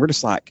each other and we're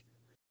just like,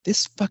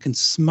 this fucking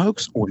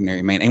smokes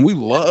Ordinary Man. And we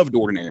loved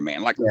Ordinary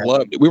Man.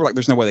 Loved it. We were like,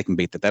 there's no way they can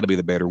beat that. That'll be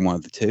the better one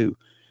of the two.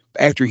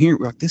 But after hearing it,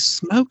 we're like, this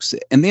smokes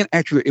it. And then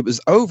after it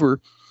was over,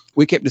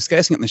 we kept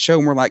discussing it in the show.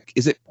 And we're like,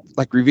 is it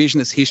like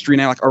revisionist history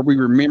now? Like, are we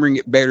remembering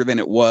it better than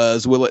it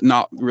was? Will it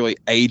not really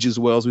age as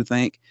well as we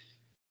think?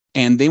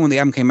 And then when the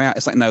album came out,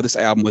 it's like, no, this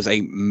album was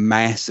a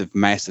massive,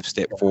 massive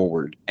step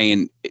forward.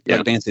 And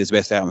like Dan said, it's the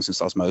best album since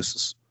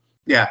Osmosis.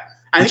 Yeah.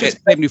 I think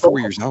it's 74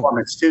 years old.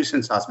 Too,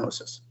 since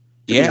Osmosis.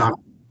 Yeah.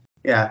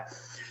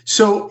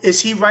 So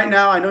is he right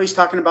now? I know he's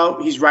talking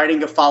about he's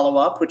writing a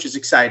follow-up, which is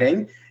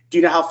exciting. Do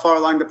you know how far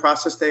along the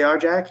process they are,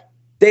 Jack?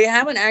 They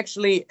haven't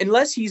actually,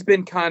 unless he's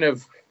been kind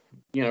of,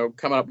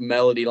 coming up with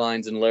melody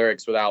lines and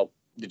lyrics without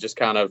just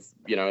kind of,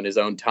 in his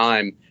own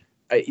time.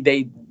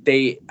 They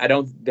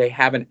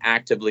haven't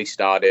actively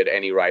started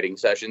any writing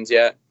sessions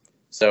yet.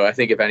 So I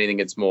think if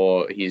anything,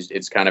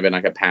 it's kind of in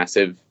like a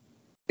passive,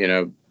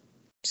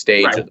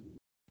 stage. Right.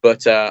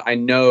 But I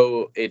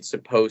know they're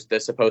supposed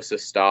to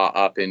start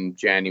up in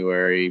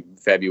January,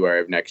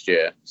 February of next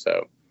year.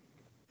 So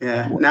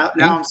yeah, now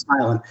I'm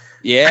smiling.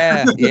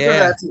 Yeah.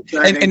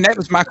 and that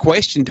was my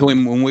question to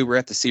him when we were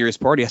at the Sirius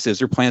party. I said, "Is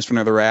there plans for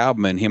another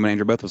album?" And him and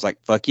Andrew both was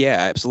like, "Fuck yeah,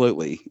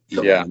 absolutely."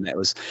 Yeah.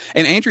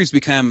 And Andrew's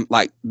become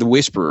like the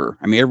whisperer.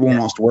 I mean, everyone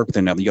wants to work with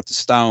him now. You got the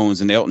Stones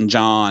and Elton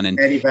John and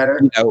Eddie Vedder.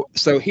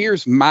 So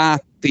here's my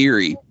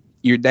theory.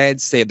 Your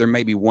dad said there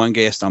may be one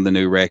guest on the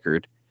new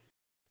record.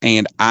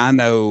 And I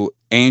know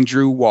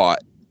Andrew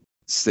Watt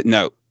said,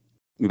 no, let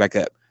me back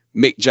up.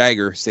 Mick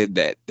Jagger said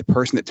that the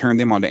person that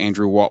turned them on to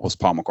Andrew Watt was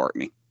Paul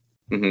McCartney.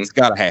 Mm-hmm. It's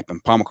got to happen.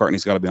 Paul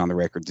McCartney's got to be on the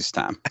record this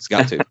time. It's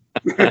got to.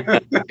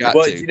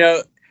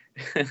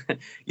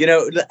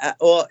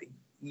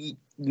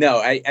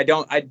 No,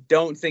 I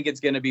don't think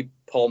it's going to be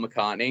Paul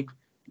McCartney.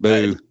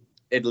 Boo.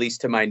 At least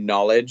to my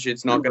knowledge,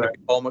 it's not going to be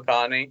Paul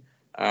McCartney.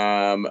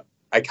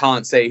 I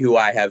can't say who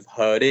I have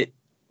heard it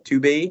to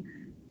be.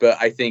 But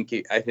I think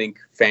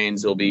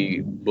fans will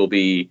be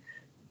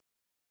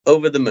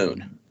over the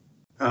moon.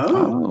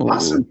 Oh,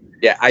 awesome!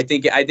 Yeah, I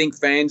think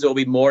fans will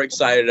be more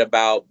excited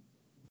about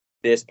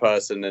this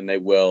person than they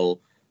will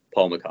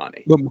Paul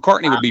McCartney. Well,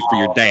 McCartney would be for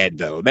your dad,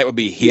 though. That would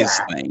be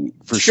his thing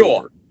for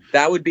sure.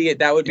 That would be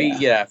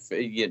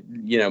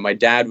my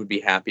dad would be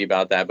happy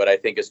about that. But I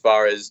think as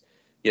far as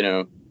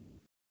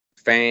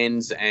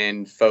fans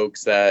and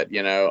folks that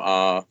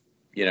are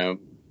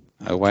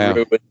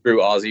through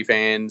Ozzy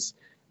fans.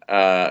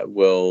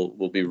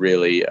 Will be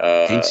really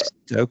he's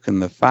stoking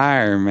the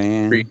fire,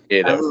 man.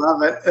 I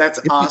love it. That's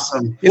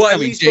awesome. Well,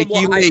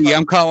 Jakey Lee.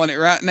 I'm calling it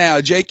right now.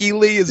 Jakey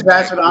Lee is.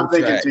 That's what I'm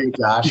thinking too,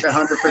 Josh.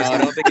 100%. I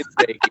don't think it's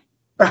Jakey.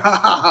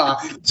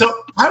 So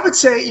I would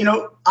say,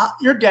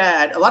 your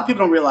dad. A lot of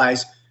people don't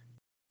realize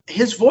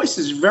his voice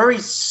is very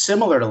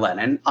similar to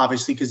Lennon,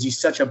 obviously, because he's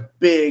such a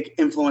big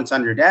influence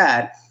on your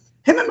dad.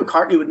 Him and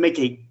McCartney would make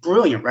a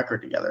brilliant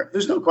record together.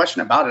 There's no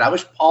question about it. I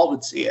wish Paul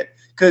would see it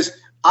because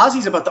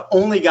Ozzy's about the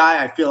only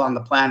guy I feel on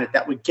the planet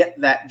that would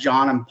get that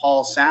John and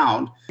Paul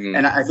sound.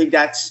 And I think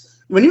that's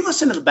when you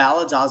listen to the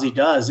ballads Ozzy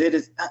does,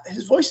 his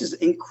voice is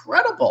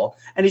incredible.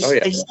 And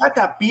he's got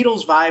that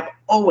Beatles vibe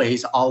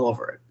always all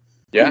over it.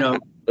 Yeah,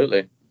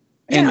 absolutely.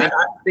 And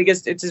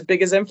it's his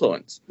biggest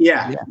influence.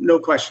 Yeah, no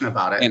question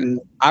about it. And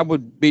I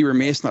would be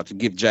remiss not to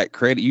give Jack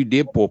credit. You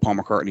did pull Paul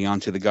McCartney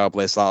onto the God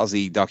Bless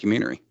Ozzy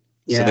documentary.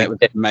 Yeah. So that was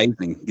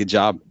amazing. Good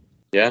job.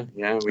 Yeah.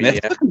 We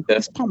had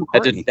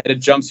to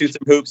jump through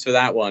some hoops for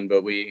that one,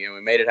 but we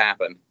made it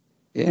happen.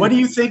 Yeah. What do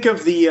you think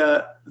of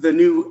the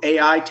new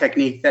AI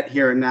technique that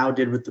Here and Now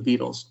did with the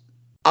Beatles?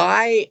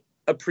 I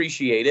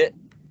appreciate it.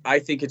 I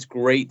think it's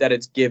great that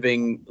it's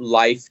giving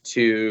life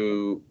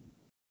to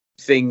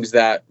things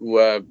that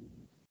were,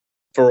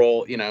 for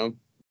all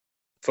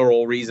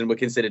reason, were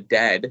considered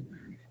dead.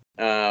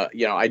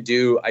 I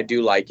do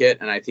like it,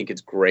 and I think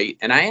it's great.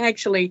 And I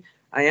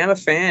am a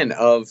fan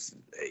of,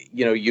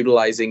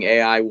 utilizing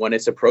AI when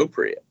it's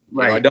appropriate.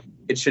 Right. I don't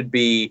think it should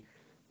be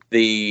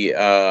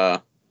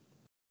it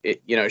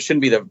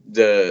shouldn't be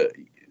the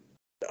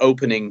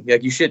opening.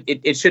 Like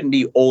it shouldn't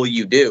be all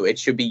you do. It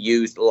should be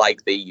used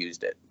like they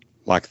used it.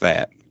 Like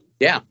that.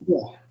 Yeah.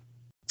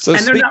 So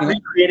and they're not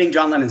recreating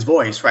John Lennon's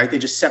voice, right? They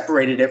just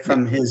separated it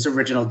from his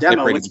original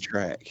demo.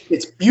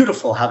 It's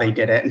beautiful how they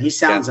did it. And he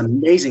sounds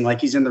amazing, like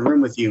he's in the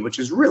room with you, which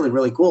is really,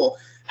 really cool.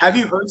 Have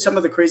you heard some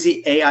of the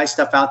crazy AI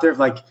stuff out there of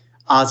like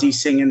Ozzy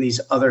singing these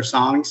other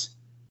songs?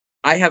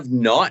 I have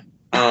not.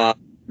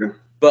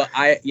 But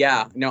I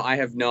have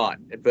not.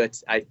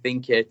 But I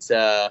think it's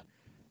how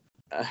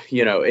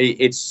we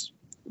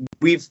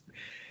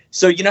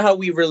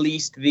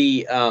released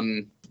the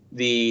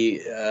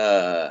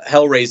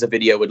Hellraiser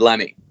video with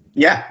Lemmy.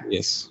 Yeah.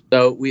 Yes.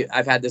 So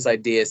I've had this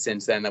idea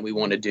since then that we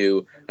want to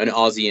do an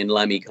Ozzy and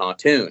Lemmy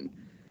cartoon,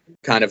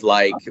 kind of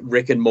like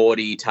Rick and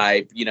Morty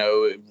type,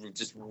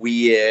 just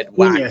weird.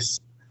 Yes.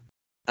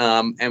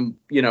 And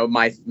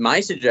my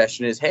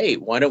suggestion is, hey,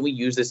 why don't we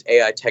use this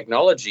AI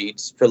technology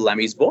for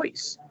Lemmy's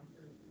voice?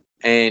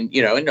 And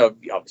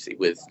obviously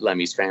with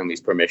Lemmy's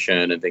family's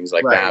permission and things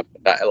like that.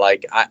 But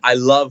I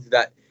love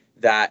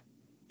that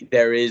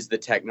there is the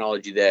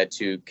technology there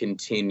to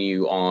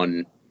continue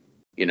on,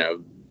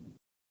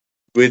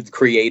 with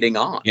creating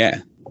art.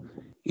 Yeah,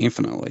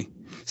 infinitely.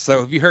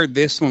 So have you heard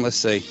this one? Let's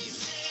see.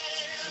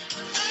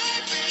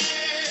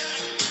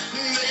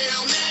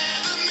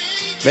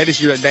 That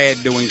is your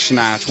dad doing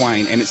Shania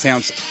Twain, and it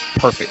sounds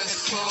perfect.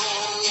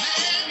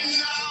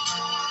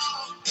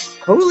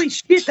 Holy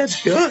shit,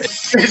 that's good.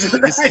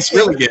 It's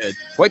really good.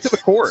 Wait till the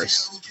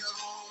chorus.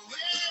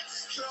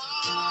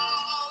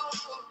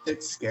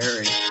 It's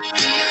scary.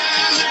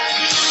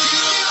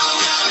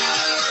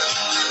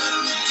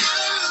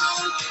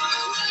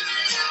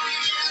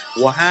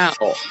 Wow.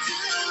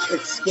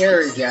 It's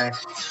scary, Jack.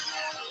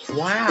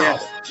 Wow. Yeah.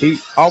 He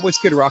always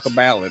could rock a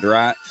ballad,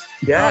 right?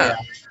 Yeah.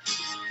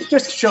 It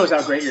just shows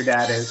how great your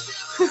dad is.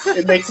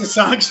 It makes the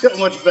song so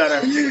much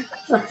better.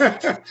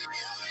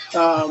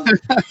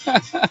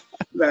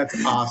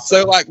 That's awesome.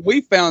 So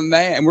we found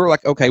that and we're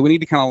like, okay, we need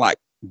to kind of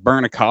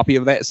burn a copy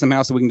of that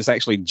somehow so we can just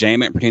actually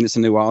jam it and pretend it's a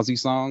new Ozzy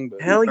song.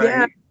 But, hell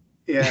yeah.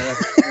 Yeah,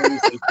 that's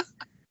crazy.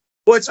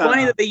 Well, it's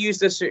funny that they use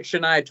this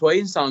Shania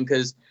Twain song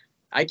because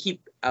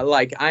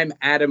I'm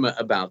adamant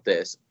about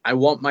this. I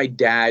want my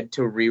dad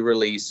to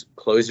re-release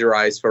Close Your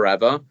Eyes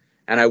Forever,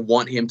 and I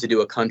want him to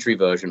do a country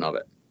version of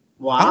it.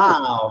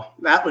 Wow,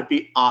 that would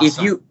be awesome.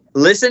 If you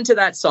listen to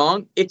that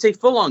song, it's a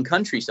full-on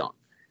country song.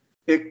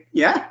 It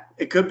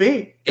could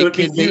be. It would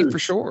be for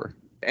sure.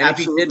 And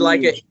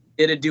absolutely. If you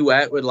did a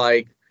duet with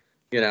a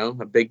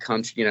big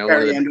country,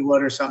 Carrie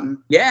Underwood or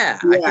something. Yeah.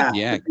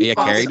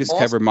 Carrie just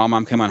covered "Mama,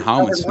 I'm Coming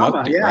Home" and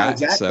smoked it, right?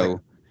 Exactly. So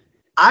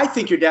I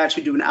think your dad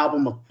should do an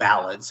album of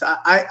ballads.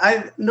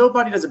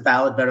 Nobody does a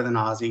ballad better than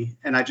Ozzy,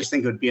 and I just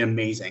think it would be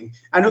amazing.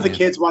 I know the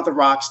kids want the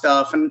rock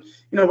stuff, and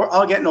we're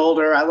all getting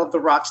older. I love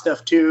the rock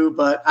stuff too,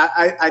 but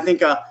I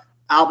think a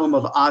album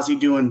of Ozzy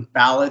doing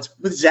ballads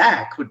with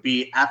Zach would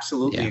be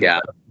absolutely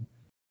incredible.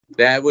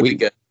 That would be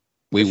good.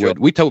 We would.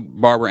 We told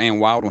Barbara Ann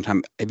Wild one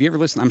time, have you ever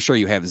listened? I'm sure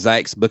you have.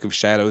 Zach's Book of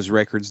Shadows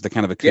records, the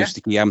kind of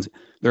acoustic albums.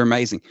 They're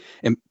amazing.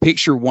 And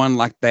picture one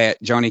like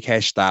that, Johnny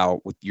Cash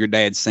style, with your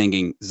dad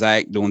singing,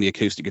 Zach doing the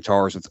acoustic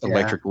guitars with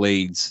electric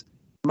leads.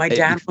 My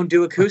dad won't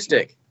do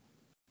acoustic.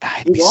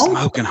 He'd be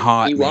smoking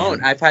hot. He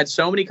won't. I've had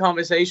so many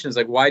conversations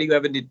like, why have you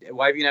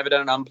never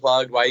done an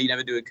unplugged? Why do you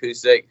never do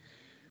acoustic?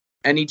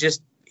 And he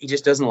just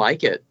doesn't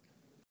like it.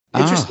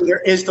 Interesting.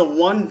 There is the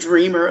one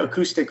Dreamer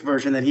acoustic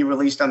version that he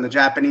released on the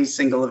Japanese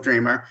single of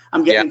Dreamer.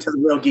 I'm getting into the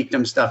real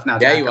geekdom stuff now.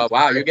 Yeah, you are.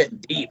 Wow, you're getting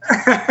deep.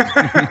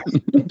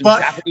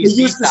 But he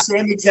used the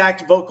same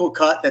exact vocal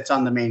cut that's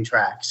on the main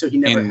track, so he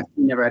never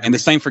had. And the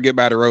same for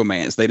Goodbye to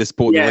Romance. They just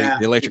pulled the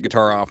electric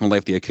guitar off and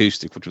left the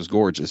acoustic, which was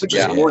gorgeous. Which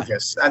is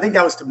gorgeous. I think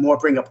that was to more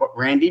bring up what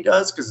Randy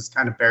does because it's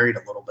kind of buried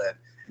a little bit,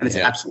 and it's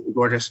absolutely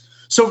gorgeous.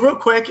 So real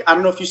quick, I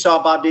don't know if you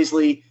saw Bob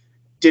Daisley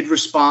did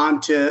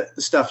respond to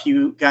the stuff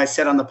you guys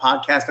said on the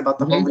podcast about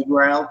the Holy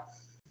Grail.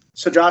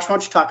 So Josh, why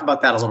don't you talk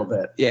about that a little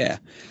bit? Yeah.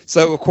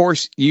 So of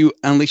course you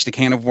unleashed a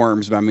can of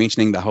worms by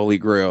mentioning the Holy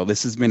Grail.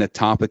 This has been a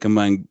topic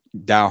among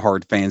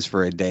diehard fans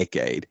for a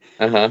decade.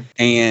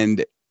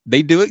 And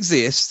they do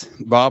exist.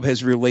 Bob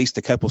has released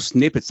a couple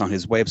snippets on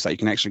his website. You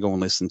can actually go and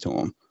listen to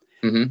them.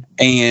 Mm-hmm.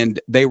 And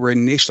they were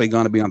initially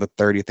going to be on the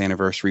 30th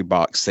anniversary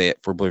box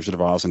set for Blizzard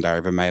of Oz and Diary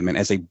of a Madman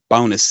as a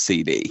bonus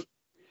CD.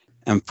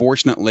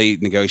 Unfortunately,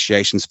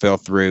 negotiations fell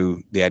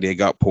through. The idea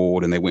got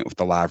pulled, and they went with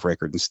the live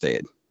record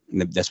instead.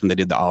 And that's when they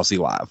did the Ozzy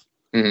Live.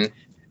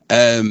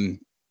 Mm-hmm.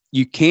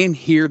 You can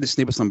hear the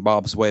snippets on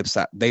Bob's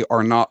website. They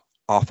are not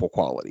awful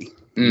quality.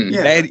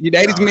 Yeah, your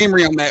daddy's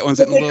memory on that one's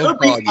a little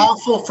could be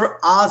awful for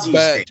Ozzy's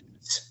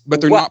fans,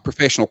 but they're not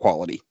professional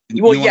quality.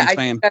 Well, yeah,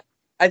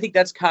 I think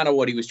that's kind of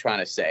what he was trying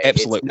to say.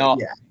 Absolutely.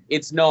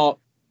 It's not.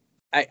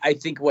 I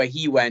think where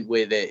he went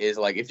with it is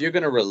like, if you're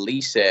going to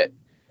release it,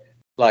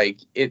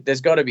 like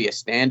there's got to be a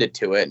standard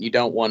to it. And you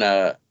don't want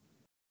to,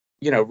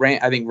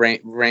 I think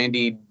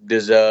Randy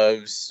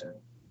deserves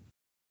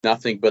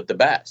nothing but the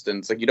best. And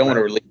it's like, you don't want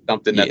to release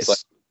something that's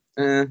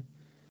like,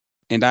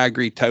 And I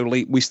agree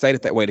totally. We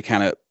stated that way to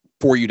kind of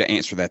for you to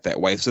answer that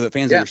way so that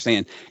fans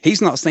understand.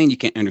 He's not saying you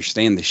can't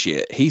understand the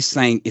shit. He's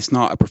saying it's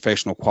not a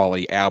professional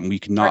quality album. You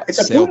cannot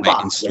sell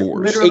that in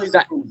stores.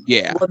 Exactly.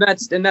 Yeah. Well,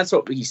 that's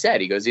what he said.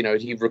 He goes,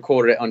 he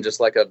recorded it on just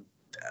like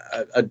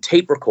a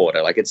tape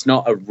recorder. Like, it's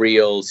not a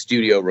real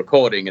studio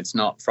recording. It's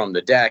not from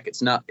the deck. It's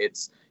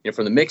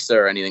from the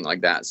mixer or anything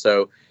like that.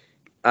 So,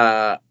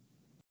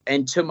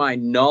 and to my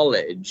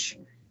knowledge,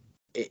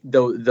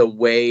 the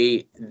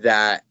way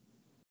that,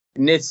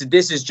 and this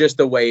is just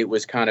the way it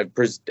was kind of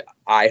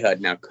I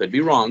heard, now could be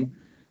wrong,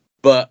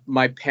 but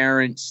my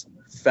parents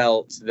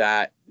felt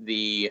that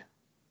the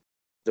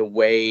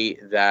way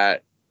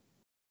that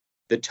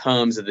the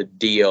terms of the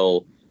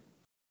deal,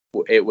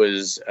 it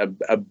was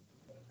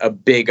a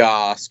big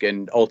ask,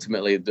 and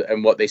ultimately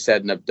and what they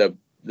said in the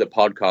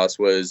podcast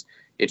was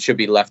it should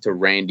be left to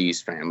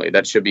Randy's family.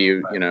 That should be,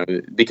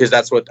 because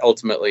that's what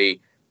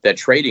ultimately they're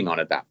trading on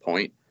at that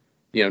point.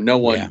 No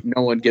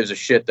one gives a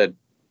shit that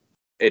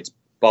it's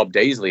Bob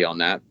Daisley on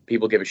that.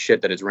 People give a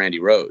shit that it's Randy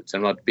Rhoads.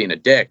 I'm not being a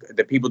dick.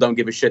 The people don't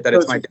give a shit that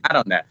it's my dad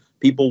on that.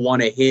 People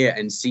want to hear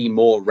and see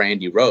more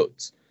Randy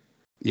Rhoads.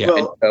 Yeah. Well,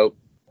 and so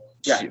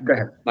go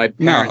ahead. My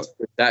parents,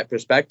 that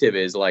perspective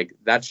is like,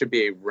 that should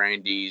be a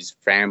Randy's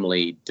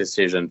family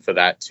decision for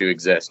that to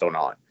exist or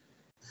not.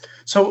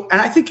 So,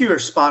 and I think you're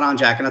spot on,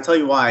 Jack, and I'll tell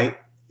you why,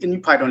 and you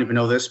probably don't even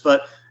know this,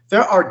 but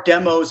there are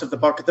demos of the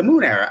Bark at the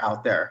Moon era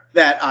out there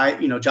that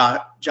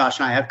Josh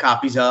and I have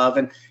copies of.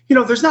 And,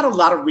 there's not a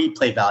lot of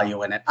replay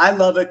value in it. I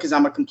love it because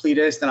I'm a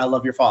completist and I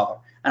love your father.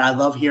 And I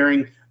love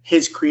hearing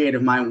his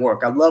creative mind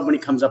work. I love when he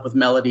comes up with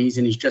melodies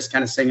and he's just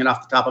kind of singing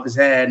off the top of his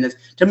head. And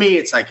to me,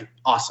 it's like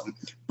awesome.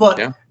 But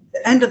at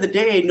the end of the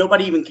day,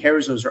 nobody even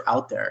cares those are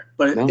out there.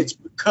 But it's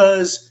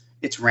because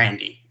it's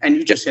Randy. And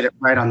you just hit it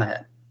right on the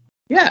head.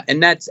 Yeah.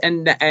 And that's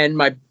and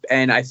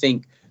I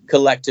think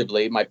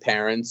collectively, my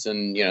parents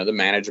and the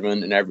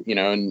management and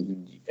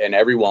and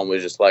everyone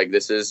was just like,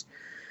 this is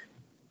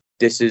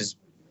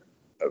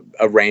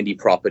a Randy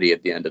property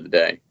at the end of the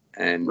day,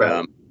 and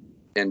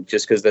and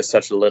just because there's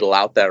such little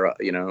out there,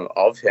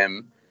 of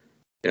him,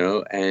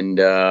 and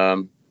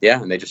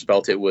and they just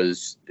felt it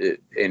was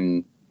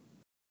in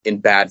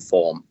bad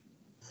form.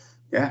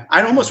 Yeah,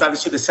 I'd almost rather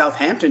see the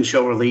Southampton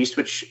show released,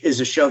 which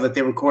is a show that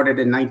they recorded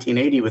in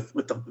 1980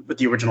 with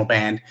the original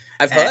band.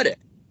 I've heard it.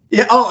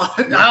 Yeah. Oh,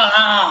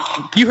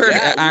 you heard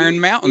Iron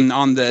Mountain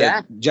on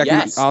the Jack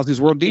Ozzy's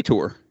World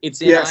Detour.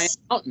 It's in Iron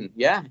Mountain.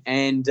 Yeah.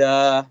 And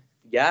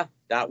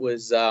that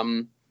was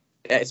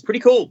it's pretty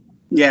cool.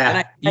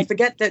 Yeah. And I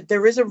forget that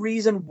there is a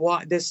reason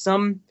why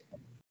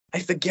I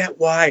forget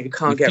why. I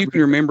can't get. You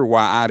can remember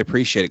why, I'd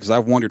appreciate it, because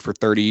I've wondered for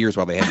 30 years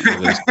why they haven't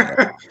released it.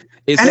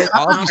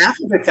 Half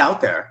of it's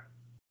out there.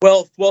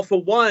 Well,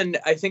 for one,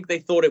 I think they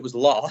thought it was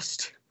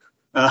lost.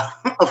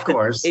 Of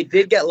course. It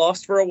did get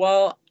lost for a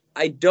while.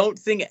 I don't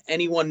think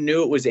anyone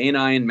knew it was in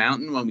Iron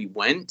Mountain when we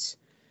went,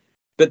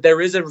 but there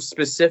is a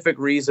specific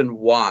reason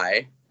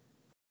why.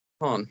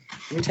 Hold on,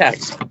 let me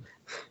text.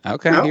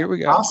 Okay, here we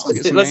go. Awesome.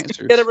 Let's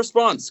get a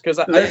responance, because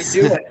I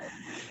do it.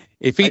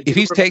 If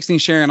he's texting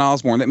Sharon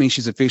Osbourne, that means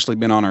she's officially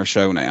been on our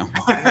show now.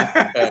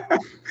 That's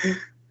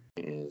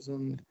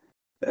awesome.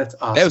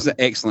 That was an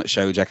excellent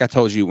show, Jack. I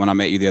told you when I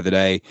met you the other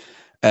day,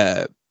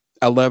 I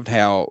loved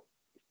how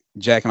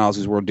Jack and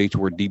Ozzy's World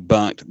Detour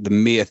debunked the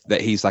myth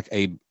that he's like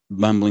a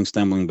bumbling,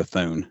 stumbling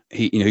buffoon.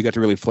 He got to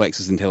really flex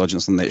his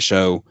intelligence on that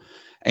show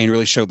and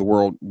really show the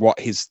world what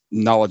his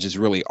knowledges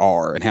really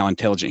are and how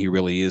intelligent he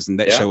really is. And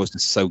that show was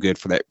just so good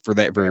for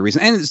that very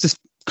reason. And it's just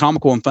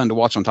comical and fun to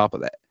watch on top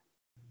of that.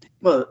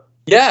 Well,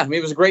 yeah, I mean,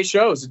 it was a great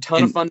show. It was a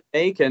ton of fun to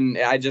make, and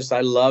I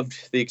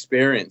loved the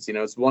experience.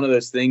 It's one of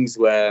those things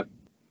where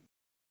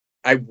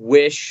I just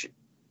wish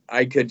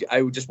I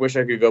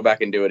could go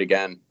back and do it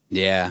again.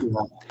 Yeah.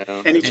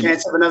 Any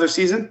chance of another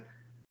season?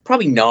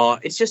 Probably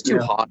not. It's just too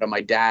hard on my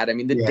dad. I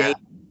mean, the day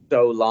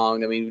so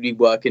long. I mean, we'd be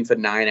working for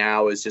 9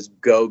 hours, just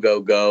go,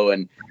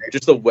 and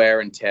just the wear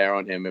and tear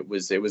on him. It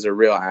was a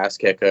real ass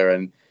kicker.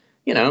 And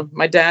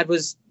my dad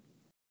was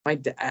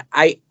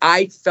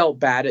I felt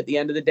bad at the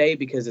end of the day,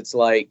 because it's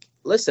like,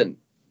 listen,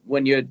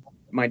 when you're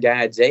my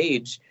dad's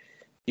age,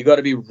 you got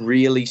to be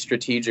really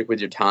strategic with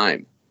your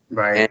time,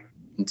 right?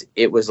 And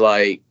it was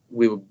like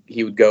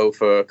he would go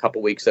for a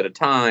couple weeks at a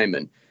time,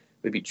 and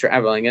we'd be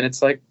traveling, and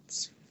it's like,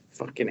 it's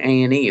fucking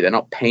A&E. They're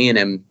not paying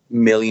him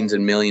millions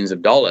and millions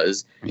of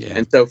dollars. Yeah.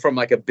 And so from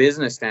like a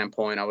business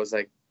standpoint, I was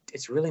like,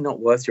 it's really not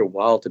worth your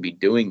while to be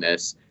doing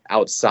this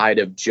outside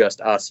of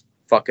just us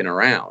fucking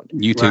around.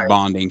 YouTube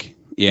bonding.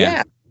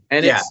 Yeah.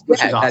 And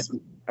which is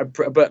awesome.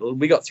 But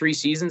we got 3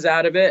 seasons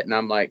out of it, and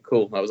I'm like,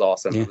 cool, that was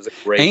awesome. Yeah. It was a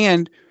great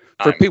And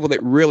for people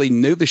that really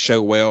knew the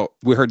show well,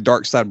 we heard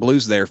Dark Side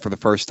Blues there for the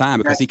first time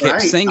because he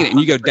kept singing it, and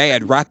you go,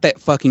 Dad, write that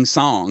fucking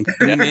song.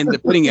 And then ended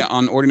up putting it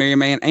on Ordinary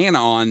Man and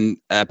on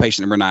Patient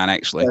Number 9,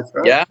 actually. That's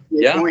right.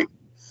 Yeah.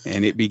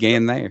 And it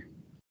began there.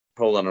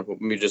 Hold on,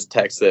 let me just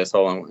text this.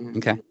 Hold on.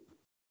 Okay.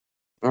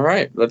 All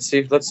right, let's see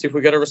if we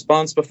get a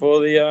response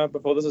before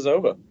this is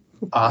over.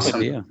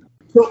 Awesome. Yeah.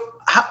 So,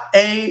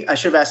 I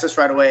should have asked this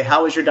right away.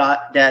 How is your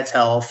dad's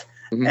health?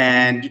 Mm-hmm.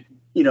 And,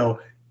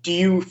 do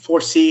you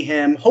foresee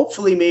him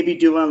hopefully maybe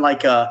doing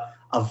like a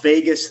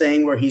Vegas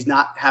thing where he's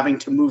not having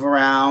to move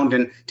around?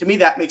 And to me,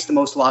 that makes the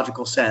most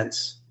logical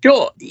sense.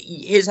 Sure.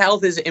 His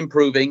health is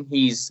improving.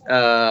 He's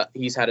had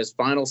his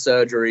final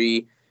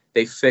surgery.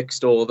 They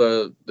fixed all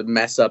the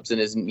mess ups in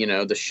his,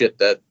 the shit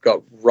that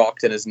got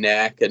rocked in his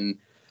neck. And,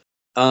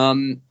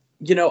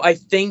 I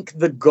think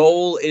the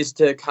goal is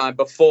to kind of,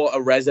 before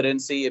a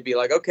residency, it'd be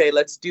like, okay,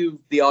 let's do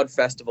the odd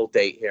festival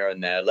date here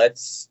and there.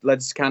 Let's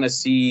kind of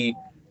see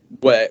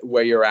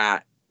where you're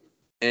at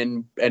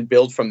and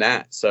build from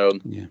that. So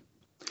yeah.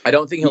 I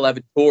don't think he'll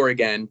ever tour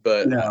again,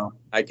 but No.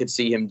 I could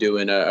see him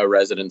doing a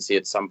residency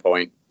at some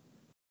point.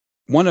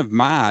 One of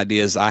my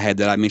ideas I had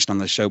that I mentioned on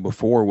the show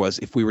before was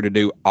if we were to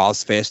do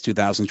Ozzfest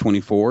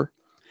 2024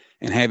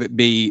 and have it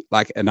be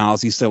like an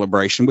Ozzy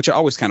celebration, which it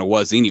always kind of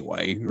was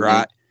anyway,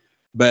 right?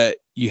 But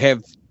you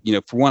have,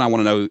 for one, I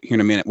want to know here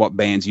in a minute what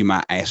bands you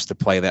might ask to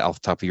play that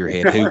off the top of your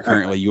head. Who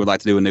currently you would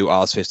like to do a new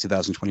Ozzfest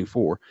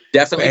 2024?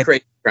 Definitely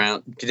Crazy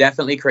Town.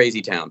 Definitely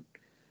Crazy Town.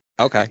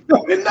 Okay,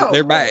 No.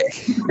 They're back.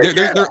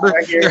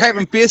 They're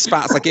having fist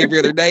fights like every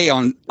other day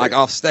on like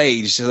off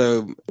stage.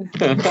 So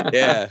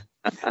yeah.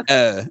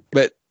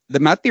 But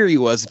my theory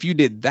was if you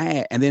did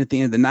that and then at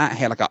the end of the night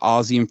had like an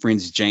Ozzy and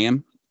Friends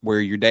jam where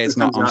your dad's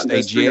not on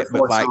stage yet,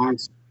 but like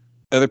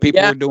other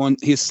people are doing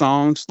his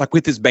songs like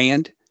with his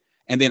band,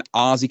 and then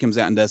Ozzy comes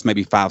out and does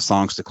maybe 5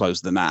 songs to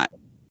close the night.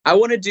 I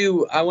want to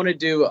do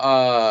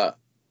a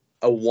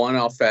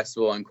one-off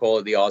festival and call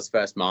it the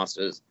Ozzfest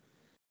Masters,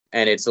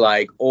 and it's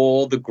like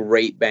all the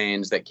great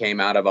bands that came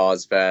out of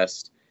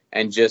Ozzfest.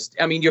 And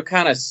you're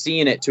kind of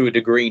seeing it to a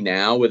degree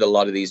now with a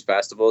lot of these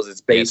festivals.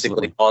 It's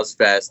basically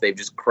Ozzfest. They've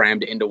just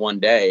crammed it into one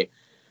day.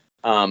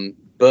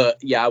 But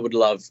yeah, I would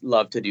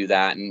love to do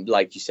that. And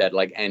like you said,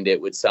 like end it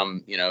with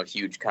some,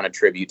 huge kind of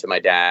tribute to my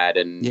dad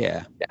and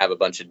have a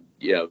bunch of,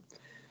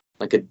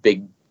 like a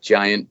big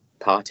giant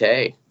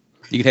party.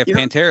 You could have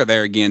Pantera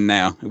there again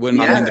now. It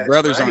wouldn't mean the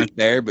brothers aren't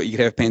there, but you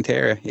could have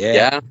Pantera.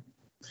 Yeah.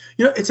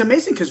 It's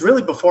amazing because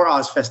really before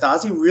Ozzfest,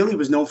 Ozzy really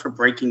was known for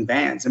breaking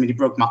bands. I mean, he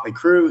broke Motley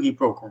Crue, he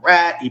broke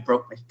Rat, he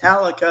broke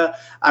Metallica.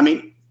 I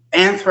mean,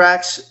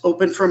 Anthrax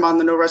opened for him on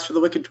the No Rest for the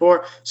Wicked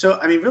tour. So,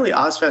 I mean, really,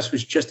 Ozzfest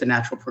was just a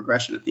natural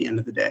progression at the end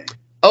of the day.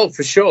 Oh,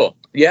 for sure.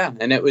 Yeah.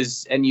 And it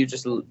was, and you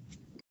just,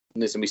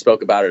 listen, we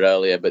spoke about it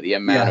earlier, but the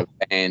amount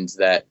of bands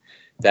that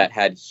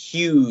had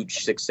huge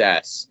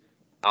success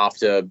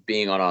after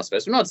being on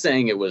Ozzfest. I'm not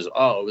saying it was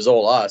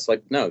all us.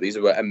 Like, no, these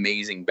were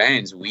amazing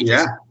bands. We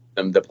just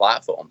them the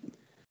platform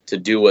to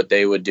do what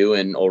they were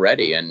doing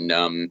already, and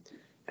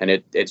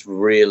it's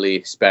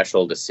really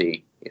special to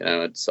see.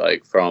 It's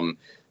like from,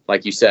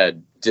 like you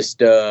said,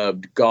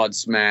 Disturbed,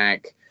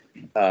 Godsmack,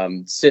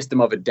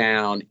 System of a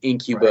Down,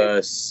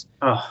 Incubus.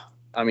 Right. Oh.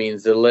 I mean,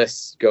 the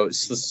list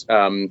goes.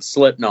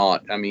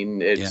 Slipknot. I mean,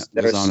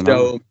 there are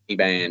so many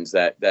bands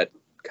that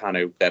kind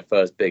of that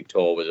first big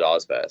tour was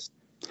Ozzfest.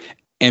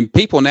 And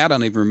people now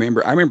don't even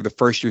remember. I remember the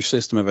first year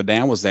System of a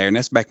Down was there, and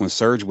that's back when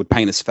Serge would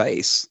paint his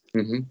face.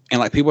 Mm-hmm. And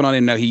like people don't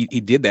even know he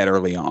did that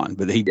early on,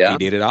 but he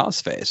did it at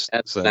Ozzfest.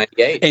 That's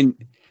 98. And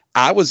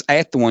I was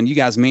at the one you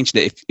guys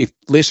mentioned it. If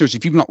listeners,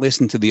 if you've not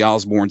listened to the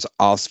Osbourne's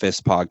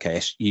Ozzfest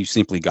podcast, you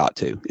simply got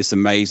to. It's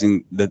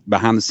amazing. The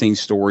behind the scenes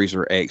stories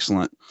are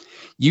excellent.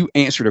 You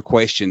answered a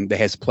question that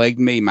has plagued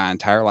me my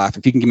entire life.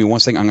 If you can give me 1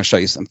 second, I'm going to show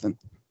you something.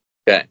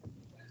 Okay.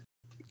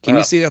 Can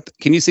you see that?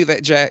 Can you see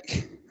that,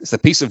 Jack? It's a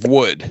piece of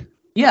wood.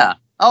 Yeah.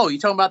 Oh, you're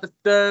talking about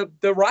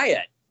the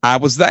riot. I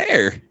was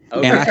there,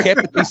 and I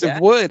kept a piece of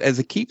wood as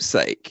a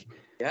keepsake.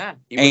 Yeah.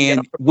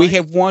 And we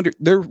have wondered.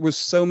 There was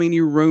so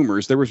many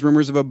rumors. There was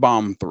rumors of a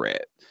bomb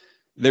threat.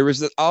 There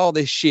was all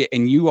this shit,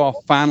 and you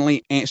all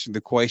finally answered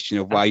the question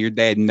of why your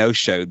dad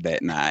no-showed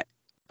that night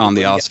on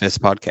the Ozzfest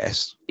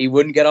podcast. He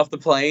wouldn't get off the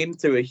plane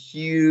to a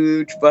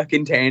huge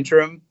fucking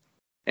tantrum,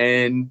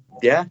 and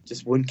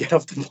just wouldn't get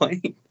off the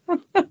plane.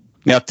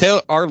 Now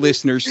tell our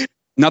listeners.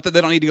 Not that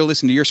they don't need to go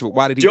listen to yours, but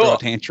why did he throw a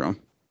tantrum?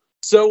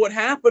 So what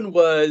happened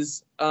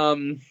was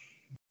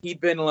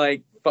he'd been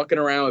like fucking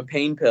around with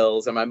pain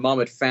pills, and my mom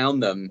had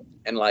found them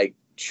and like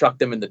chucked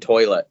them in the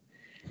toilet.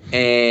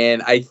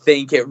 And I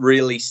think it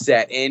really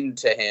set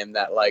into him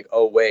that like,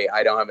 oh wait,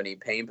 I don't have any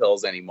pain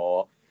pills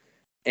anymore.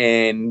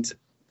 And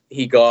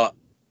he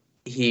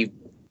just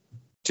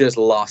just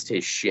lost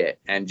his shit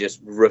and just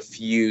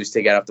refused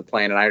to get off the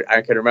plane. And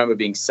I can remember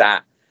being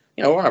sat,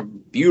 we're on a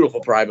beautiful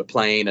private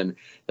plane, and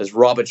there's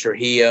Robert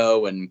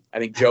Trujillo, and I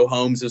think Joe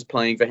Holmes was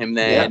playing for him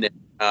then,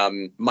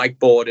 and Mike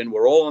Borden.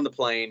 We're all on the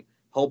plane,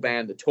 whole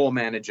band, the tour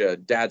manager,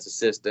 Dad's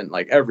assistant,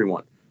 like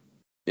everyone.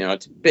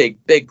 It's a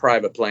big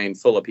private plane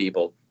full of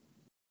people.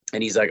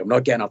 And he's like, I'm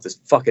not getting off this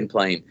fucking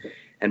plane.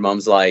 And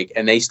Mom's like,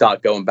 and they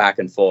start going back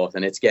and forth,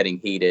 and it's getting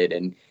heated.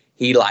 And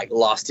he like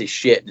lost his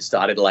shit and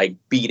started like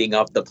beating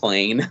up the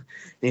plane. And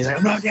he's like,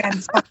 I'm not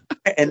getting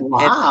and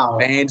the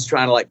band's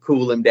trying to like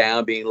cool him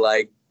down, being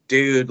like,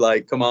 dude,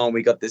 like, come on,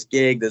 we got this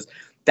gig. There's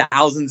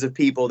thousands of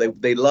people.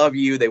 They love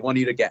you. They want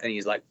you to get. And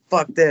he's like,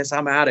 fuck this.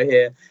 I'm out of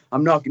here.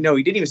 No,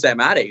 he didn't even say I'm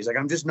out of here. He's like,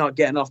 I'm just not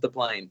getting off the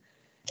plane.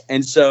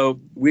 And so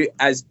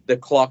as the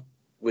clock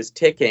was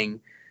ticking,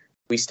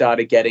 we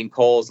started getting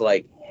calls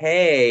like,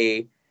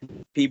 hey,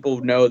 people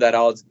know that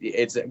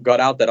it's got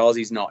out that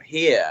Ozzy's not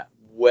here.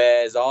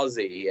 Where's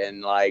Ozzy?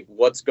 And like,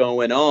 what's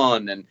going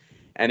on?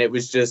 And it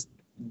was just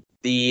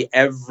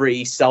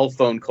every cell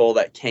phone call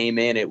that came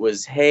in, it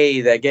was,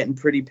 hey, they're getting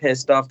pretty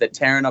pissed off. They're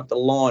tearing up the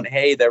lawn.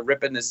 Hey, they're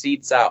ripping the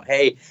seats out.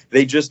 Hey,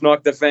 they just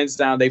knocked the fence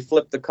down. They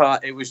flipped the car.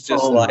 It was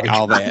just like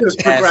all that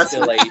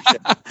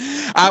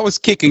escalation. I was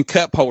kicking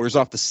cup holders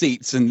off the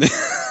seats in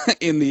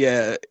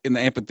the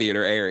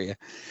amphitheater area.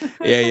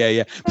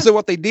 Yeah. So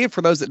what they did,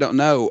 for those that don't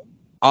know,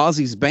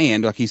 Ozzy's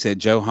band, like he said,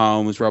 Joe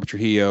Holmes, Robert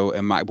Trujillo,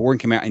 and Mike Borden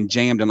came out and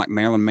jammed in like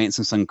Marilyn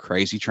Manson's sung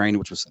Crazy Train,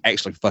 which was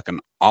actually fucking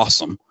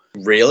awesome.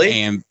 Really?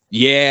 And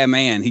yeah,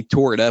 man, he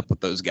tore it up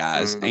with those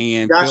guys.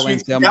 And Gosh,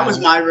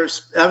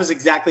 that was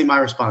exactly my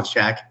response,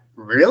 Jack.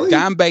 Really?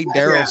 Dimebag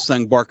Darrell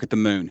sung Bark at the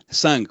Moon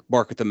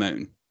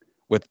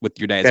with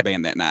your dad's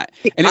band that night.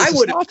 And I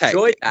would have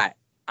enjoyed that.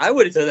 I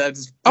would have thought that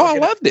was I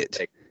loved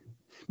it.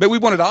 But we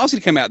wanted Ozzy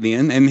to come out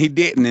then, and he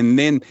didn't. And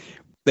then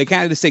they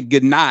kind of just said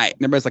good night.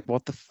 And everybody's like,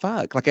 what the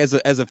fuck? Like as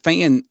a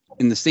fan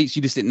in the seats,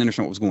 you just didn't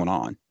understand what was going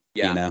on.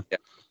 Yeah.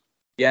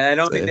 Yeah, I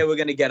don't think they were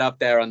going to get up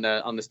there on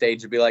the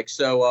stage and be like,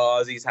 so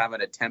Ozzy's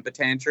having a temper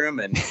tantrum.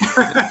 And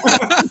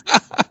I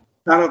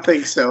don't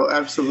think so.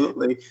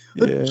 Absolutely.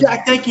 But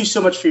Jack, thank you so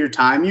much for your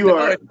time. You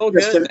are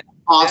just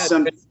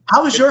awesome.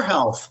 How is your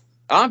health?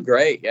 I'm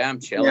great. Yeah, I'm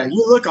chilling. Yeah,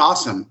 you look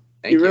awesome.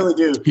 You really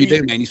do. You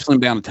do, man. You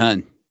slimmed down a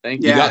ton.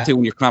 Thank you. You got to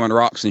when you're climbing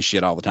rocks and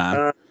shit all the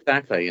time.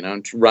 Exactly.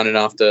 Running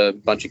after a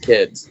bunch of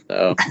kids.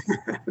 So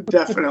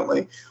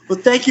definitely. Well,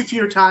 thank you for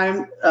your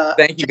time.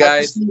 Thank you,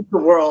 guys. The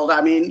world. I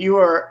mean, you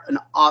are an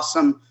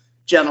awesome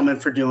gentleman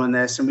for doing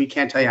this, and we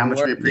can't tell you how much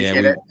we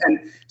appreciate it.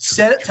 And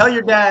tell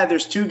your dad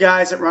there's two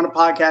guys that run a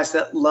podcast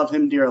that love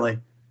him dearly.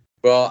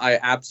 Well, I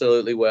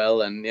absolutely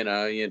will, and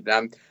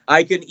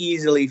I could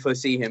easily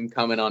foresee him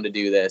coming on to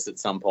do this at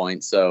some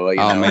point. So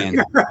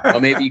man,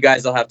 or maybe you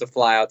guys will have to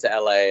fly out to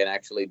LA and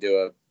actually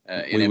do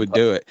we would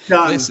do it.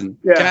 Done. Listen,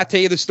 can I tell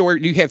you the story?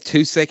 Do you have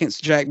 2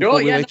 seconds, Jack, before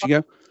we let you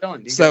go?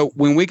 Done. So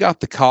when we got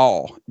the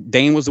call,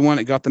 Dan was the one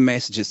that got the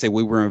message that said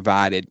we were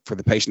invited for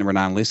the Patient Number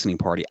 9 listening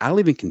party. I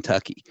live in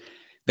Kentucky.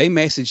 They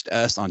messaged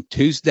us on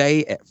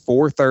Tuesday at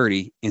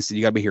 4:30 and said,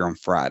 you got to be here on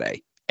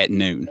Friday at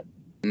noon,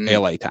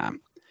 LA time.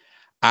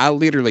 I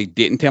literally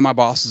didn't tell my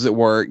bosses at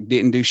work,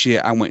 didn't do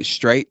shit. I went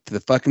straight to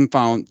the fucking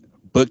phone,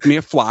 booked me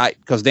a flight,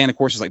 because Dan, of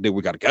course, is like, dude,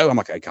 we got to go. I'm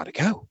like, I got to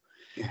go.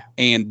 Yeah.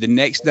 And the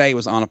next day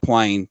was on a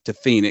plane to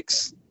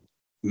Phoenix,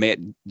 met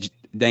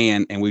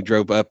Dan, and we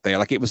drove up there.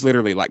 Like, it was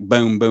literally like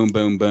boom, boom,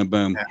 boom, boom,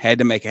 boom. Yeah. Had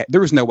to make it. There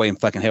was no way in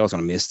fucking hell I was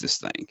going to miss this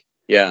thing.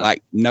 Yeah.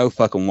 Like, no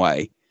fucking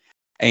way.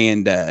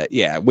 And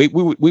we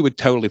would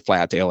totally fly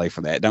out to LA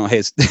for that. Don't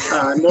hesitate.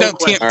 Don't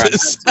tempt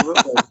us.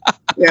 Absolutely.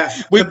 Yeah.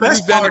 The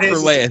best part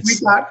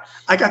is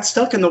I got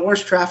stuck in the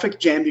worst traffic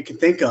jam you can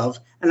think of,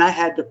 and I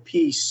had to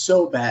pee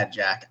so bad,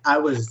 Jack. I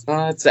was.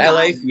 It's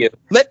LA for you.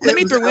 Let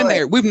me throw in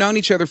there. We've known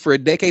each other for a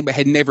decade, but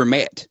had never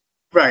met.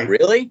 Right.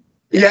 Really?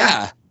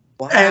 Yeah.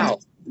 Wow. And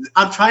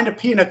I'm trying to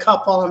pee in a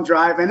cup while I'm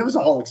driving. It was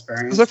a whole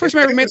experience. It was the first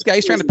time I ever met this guy.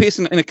 He's trying to piss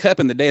in a cup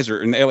in the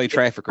desert in LA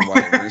traffic or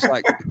whatever.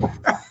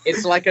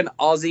 It's like an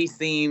Ozzy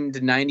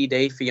themed 90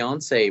 Day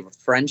Fiance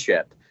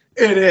friendship.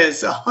 It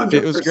is 100%.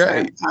 It was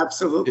great.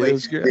 Absolutely. It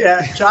was great.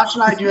 Yeah. Josh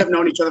and I have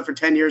known each other for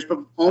 10 years, but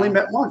only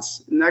met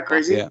once. Isn't that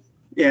crazy?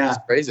 Yeah. It's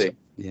crazy.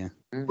 Yeah.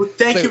 Well,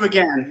 thank you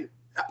again.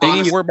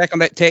 Any word back on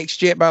that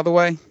text yet, by the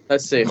way?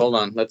 Let's see. Hold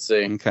on. Let's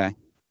see. Okay.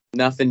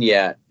 Nothing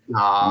yet.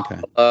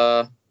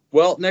 Okay.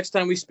 Well, next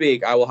time we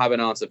speak, I will have an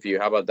answer for you.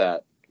 How about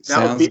that?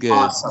 Sounds good.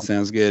 Awesome.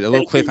 Sounds good. A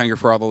little cliffhanger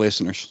for all the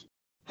listeners.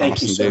 Thank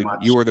you so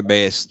much. You are the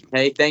best.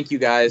 Hey, thank you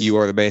guys. You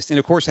are the best. And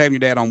of course, having your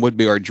dad on would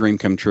be our dream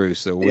come true.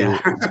 So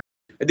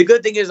the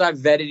good thing is I've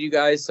vetted you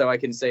guys, so I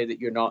can say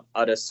that you're not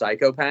utter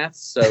psychopaths.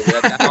 So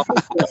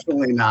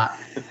definitely not.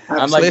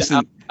 I'm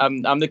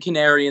I'm the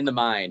canary in the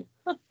mine.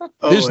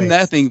 There's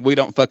nothing we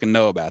don't fucking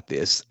know about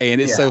this. And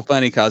it's so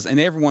funny because, and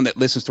everyone that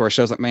listens to our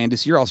shows like, man,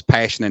 just your all's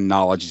passion and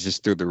knowledge is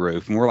just through the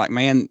roof. And we're like,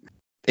 man,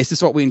 it's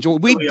just what we enjoy.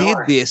 We did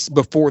this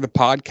before the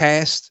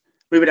podcast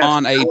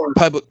on a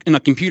public, in a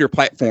computer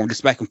platform,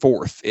 just back and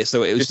forth.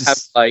 So it was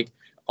just like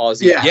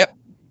Ozzy. Yeah. Yep.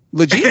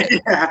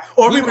 Legit.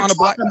 Or we would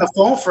talk on the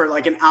phone for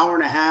like an hour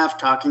and a half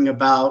talking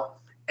about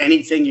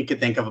anything you could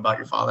think of about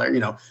your father,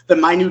 the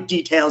minute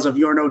details of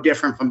You're No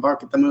Different from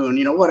Bark at the Moon,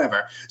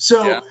 whatever.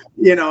 So,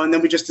 and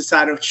then we just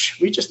decided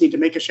we just need to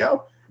make a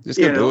show. Just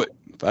go do it.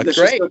 That's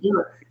great.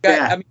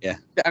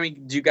 I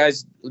mean, do you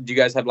guys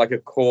have like a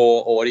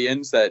core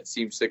audience that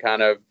seems to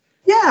kind of?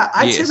 Yeah,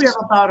 I'd say we have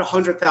about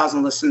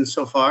 100,000 listens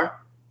so far.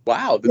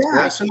 Wow. That's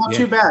great. So not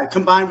too bad.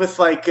 Combined with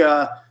like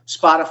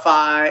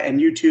Spotify and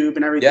YouTube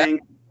and everything,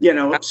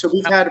 so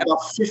we've had about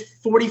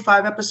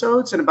 45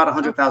 episodes and about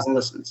 100,000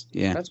 listens.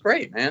 Yeah. That's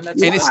great, man.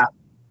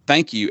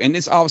 Thank you. And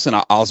it's obviously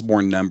not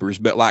Osbourne numbers,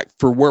 but like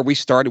for where we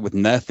started with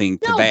nothing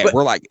to that,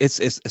 we're like,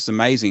 it's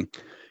amazing.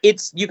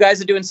 It's you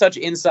guys are doing such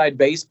inside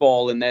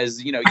baseball, and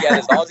there's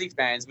there's Ozzy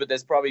fans, but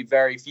there's probably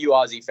very few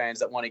Ozzy fans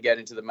that want to get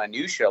into the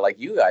minutia like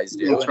you guys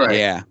do. That's right.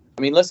 Yeah.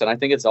 I mean, listen, I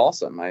think it's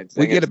awesome.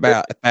 We get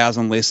about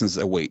 1,000 listens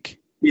a week.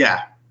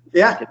 Yeah.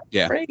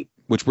 Great.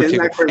 Which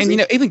we're and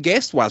even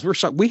guest wise, we're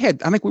shocked. I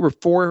think we were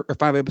 4 or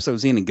 5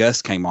 episodes in, and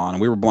Gus came on,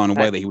 and we were blown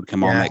away that he would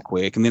come on that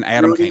quick. And then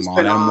Adam came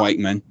on, Adam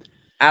Wakeman,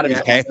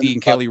 Kathy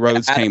and Kelly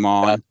Rhodes came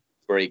on.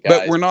 Great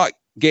but guys. we're not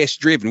guest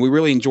driven. We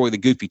really enjoy the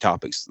goofy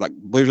topics like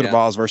Blizzard of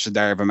Oz versus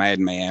Diary of a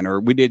Madman, or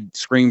we did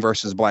Scream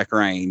versus Black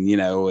Rain,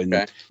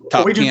 and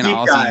top 10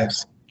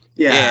 Ozzy.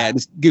 Yeah,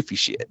 just goofy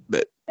shit,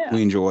 but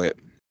we enjoy it.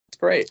 It's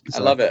great. I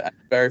love it.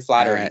 Very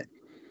flattering. Right.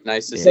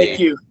 Nice to see. Thank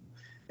you.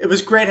 It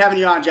was great having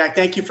you on, Jack.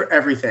 Thank you for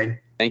everything.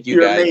 Thank you,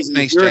 You're guys. amazing.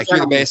 Thanks, Jack. You're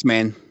the best,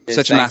 man.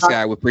 Such a nice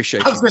guy. We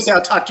appreciate you. I was going to say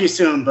I'll talk to you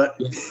soon, but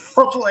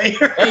hopefully.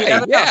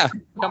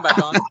 Come back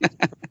on.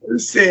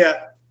 See ya.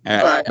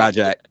 All right. Bye,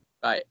 Jack.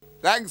 Bye.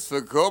 Thanks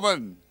for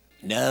coming.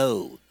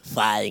 No,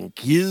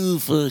 thank you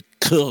for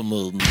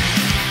coming.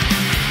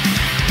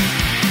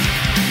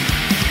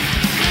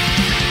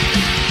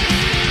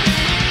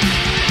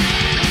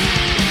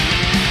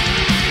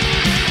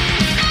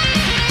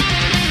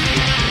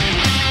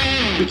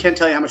 We can't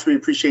tell you how much we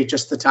appreciate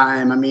just the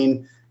time. I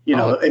mean,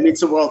 it means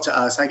the world to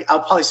us.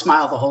 I'll probably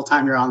smile the whole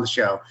time you're on the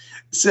show.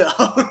 So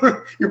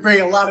you're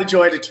bringing a lot of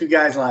joy to two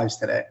guys' lives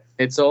today.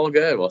 It's all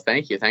good. Well,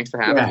 thank you. Thanks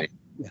for having me.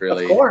 It's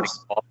really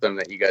awesome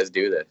that you guys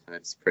do this.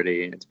 It's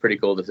pretty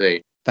cool to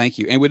see. Thank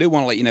you. And we do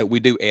want to let you know, we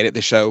do edit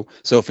the show.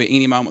 So if at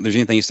any moment there's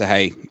anything you say,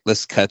 hey,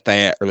 let's cut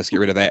that or let's get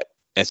rid of that,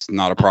 that's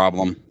not a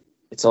problem.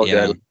 It's all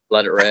good.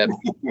 Let it rip.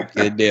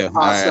 Good deal. Awesome.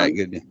 All right,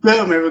 good deal.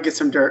 Boom, maybe we'll get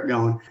some dirt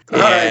going.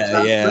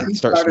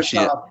 Start some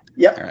shit.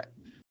 Yep. All right.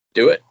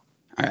 Do it.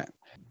 All right.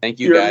 Thank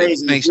you, You're guys.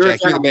 amazing. Thanks,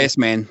 Jack. You're the best,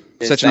 man.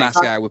 Such a nice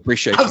guy. We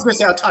appreciate you. I was going to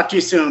say I'll talk to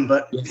you soon,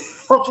 but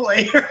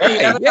hopefully.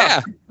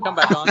 Come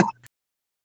back on.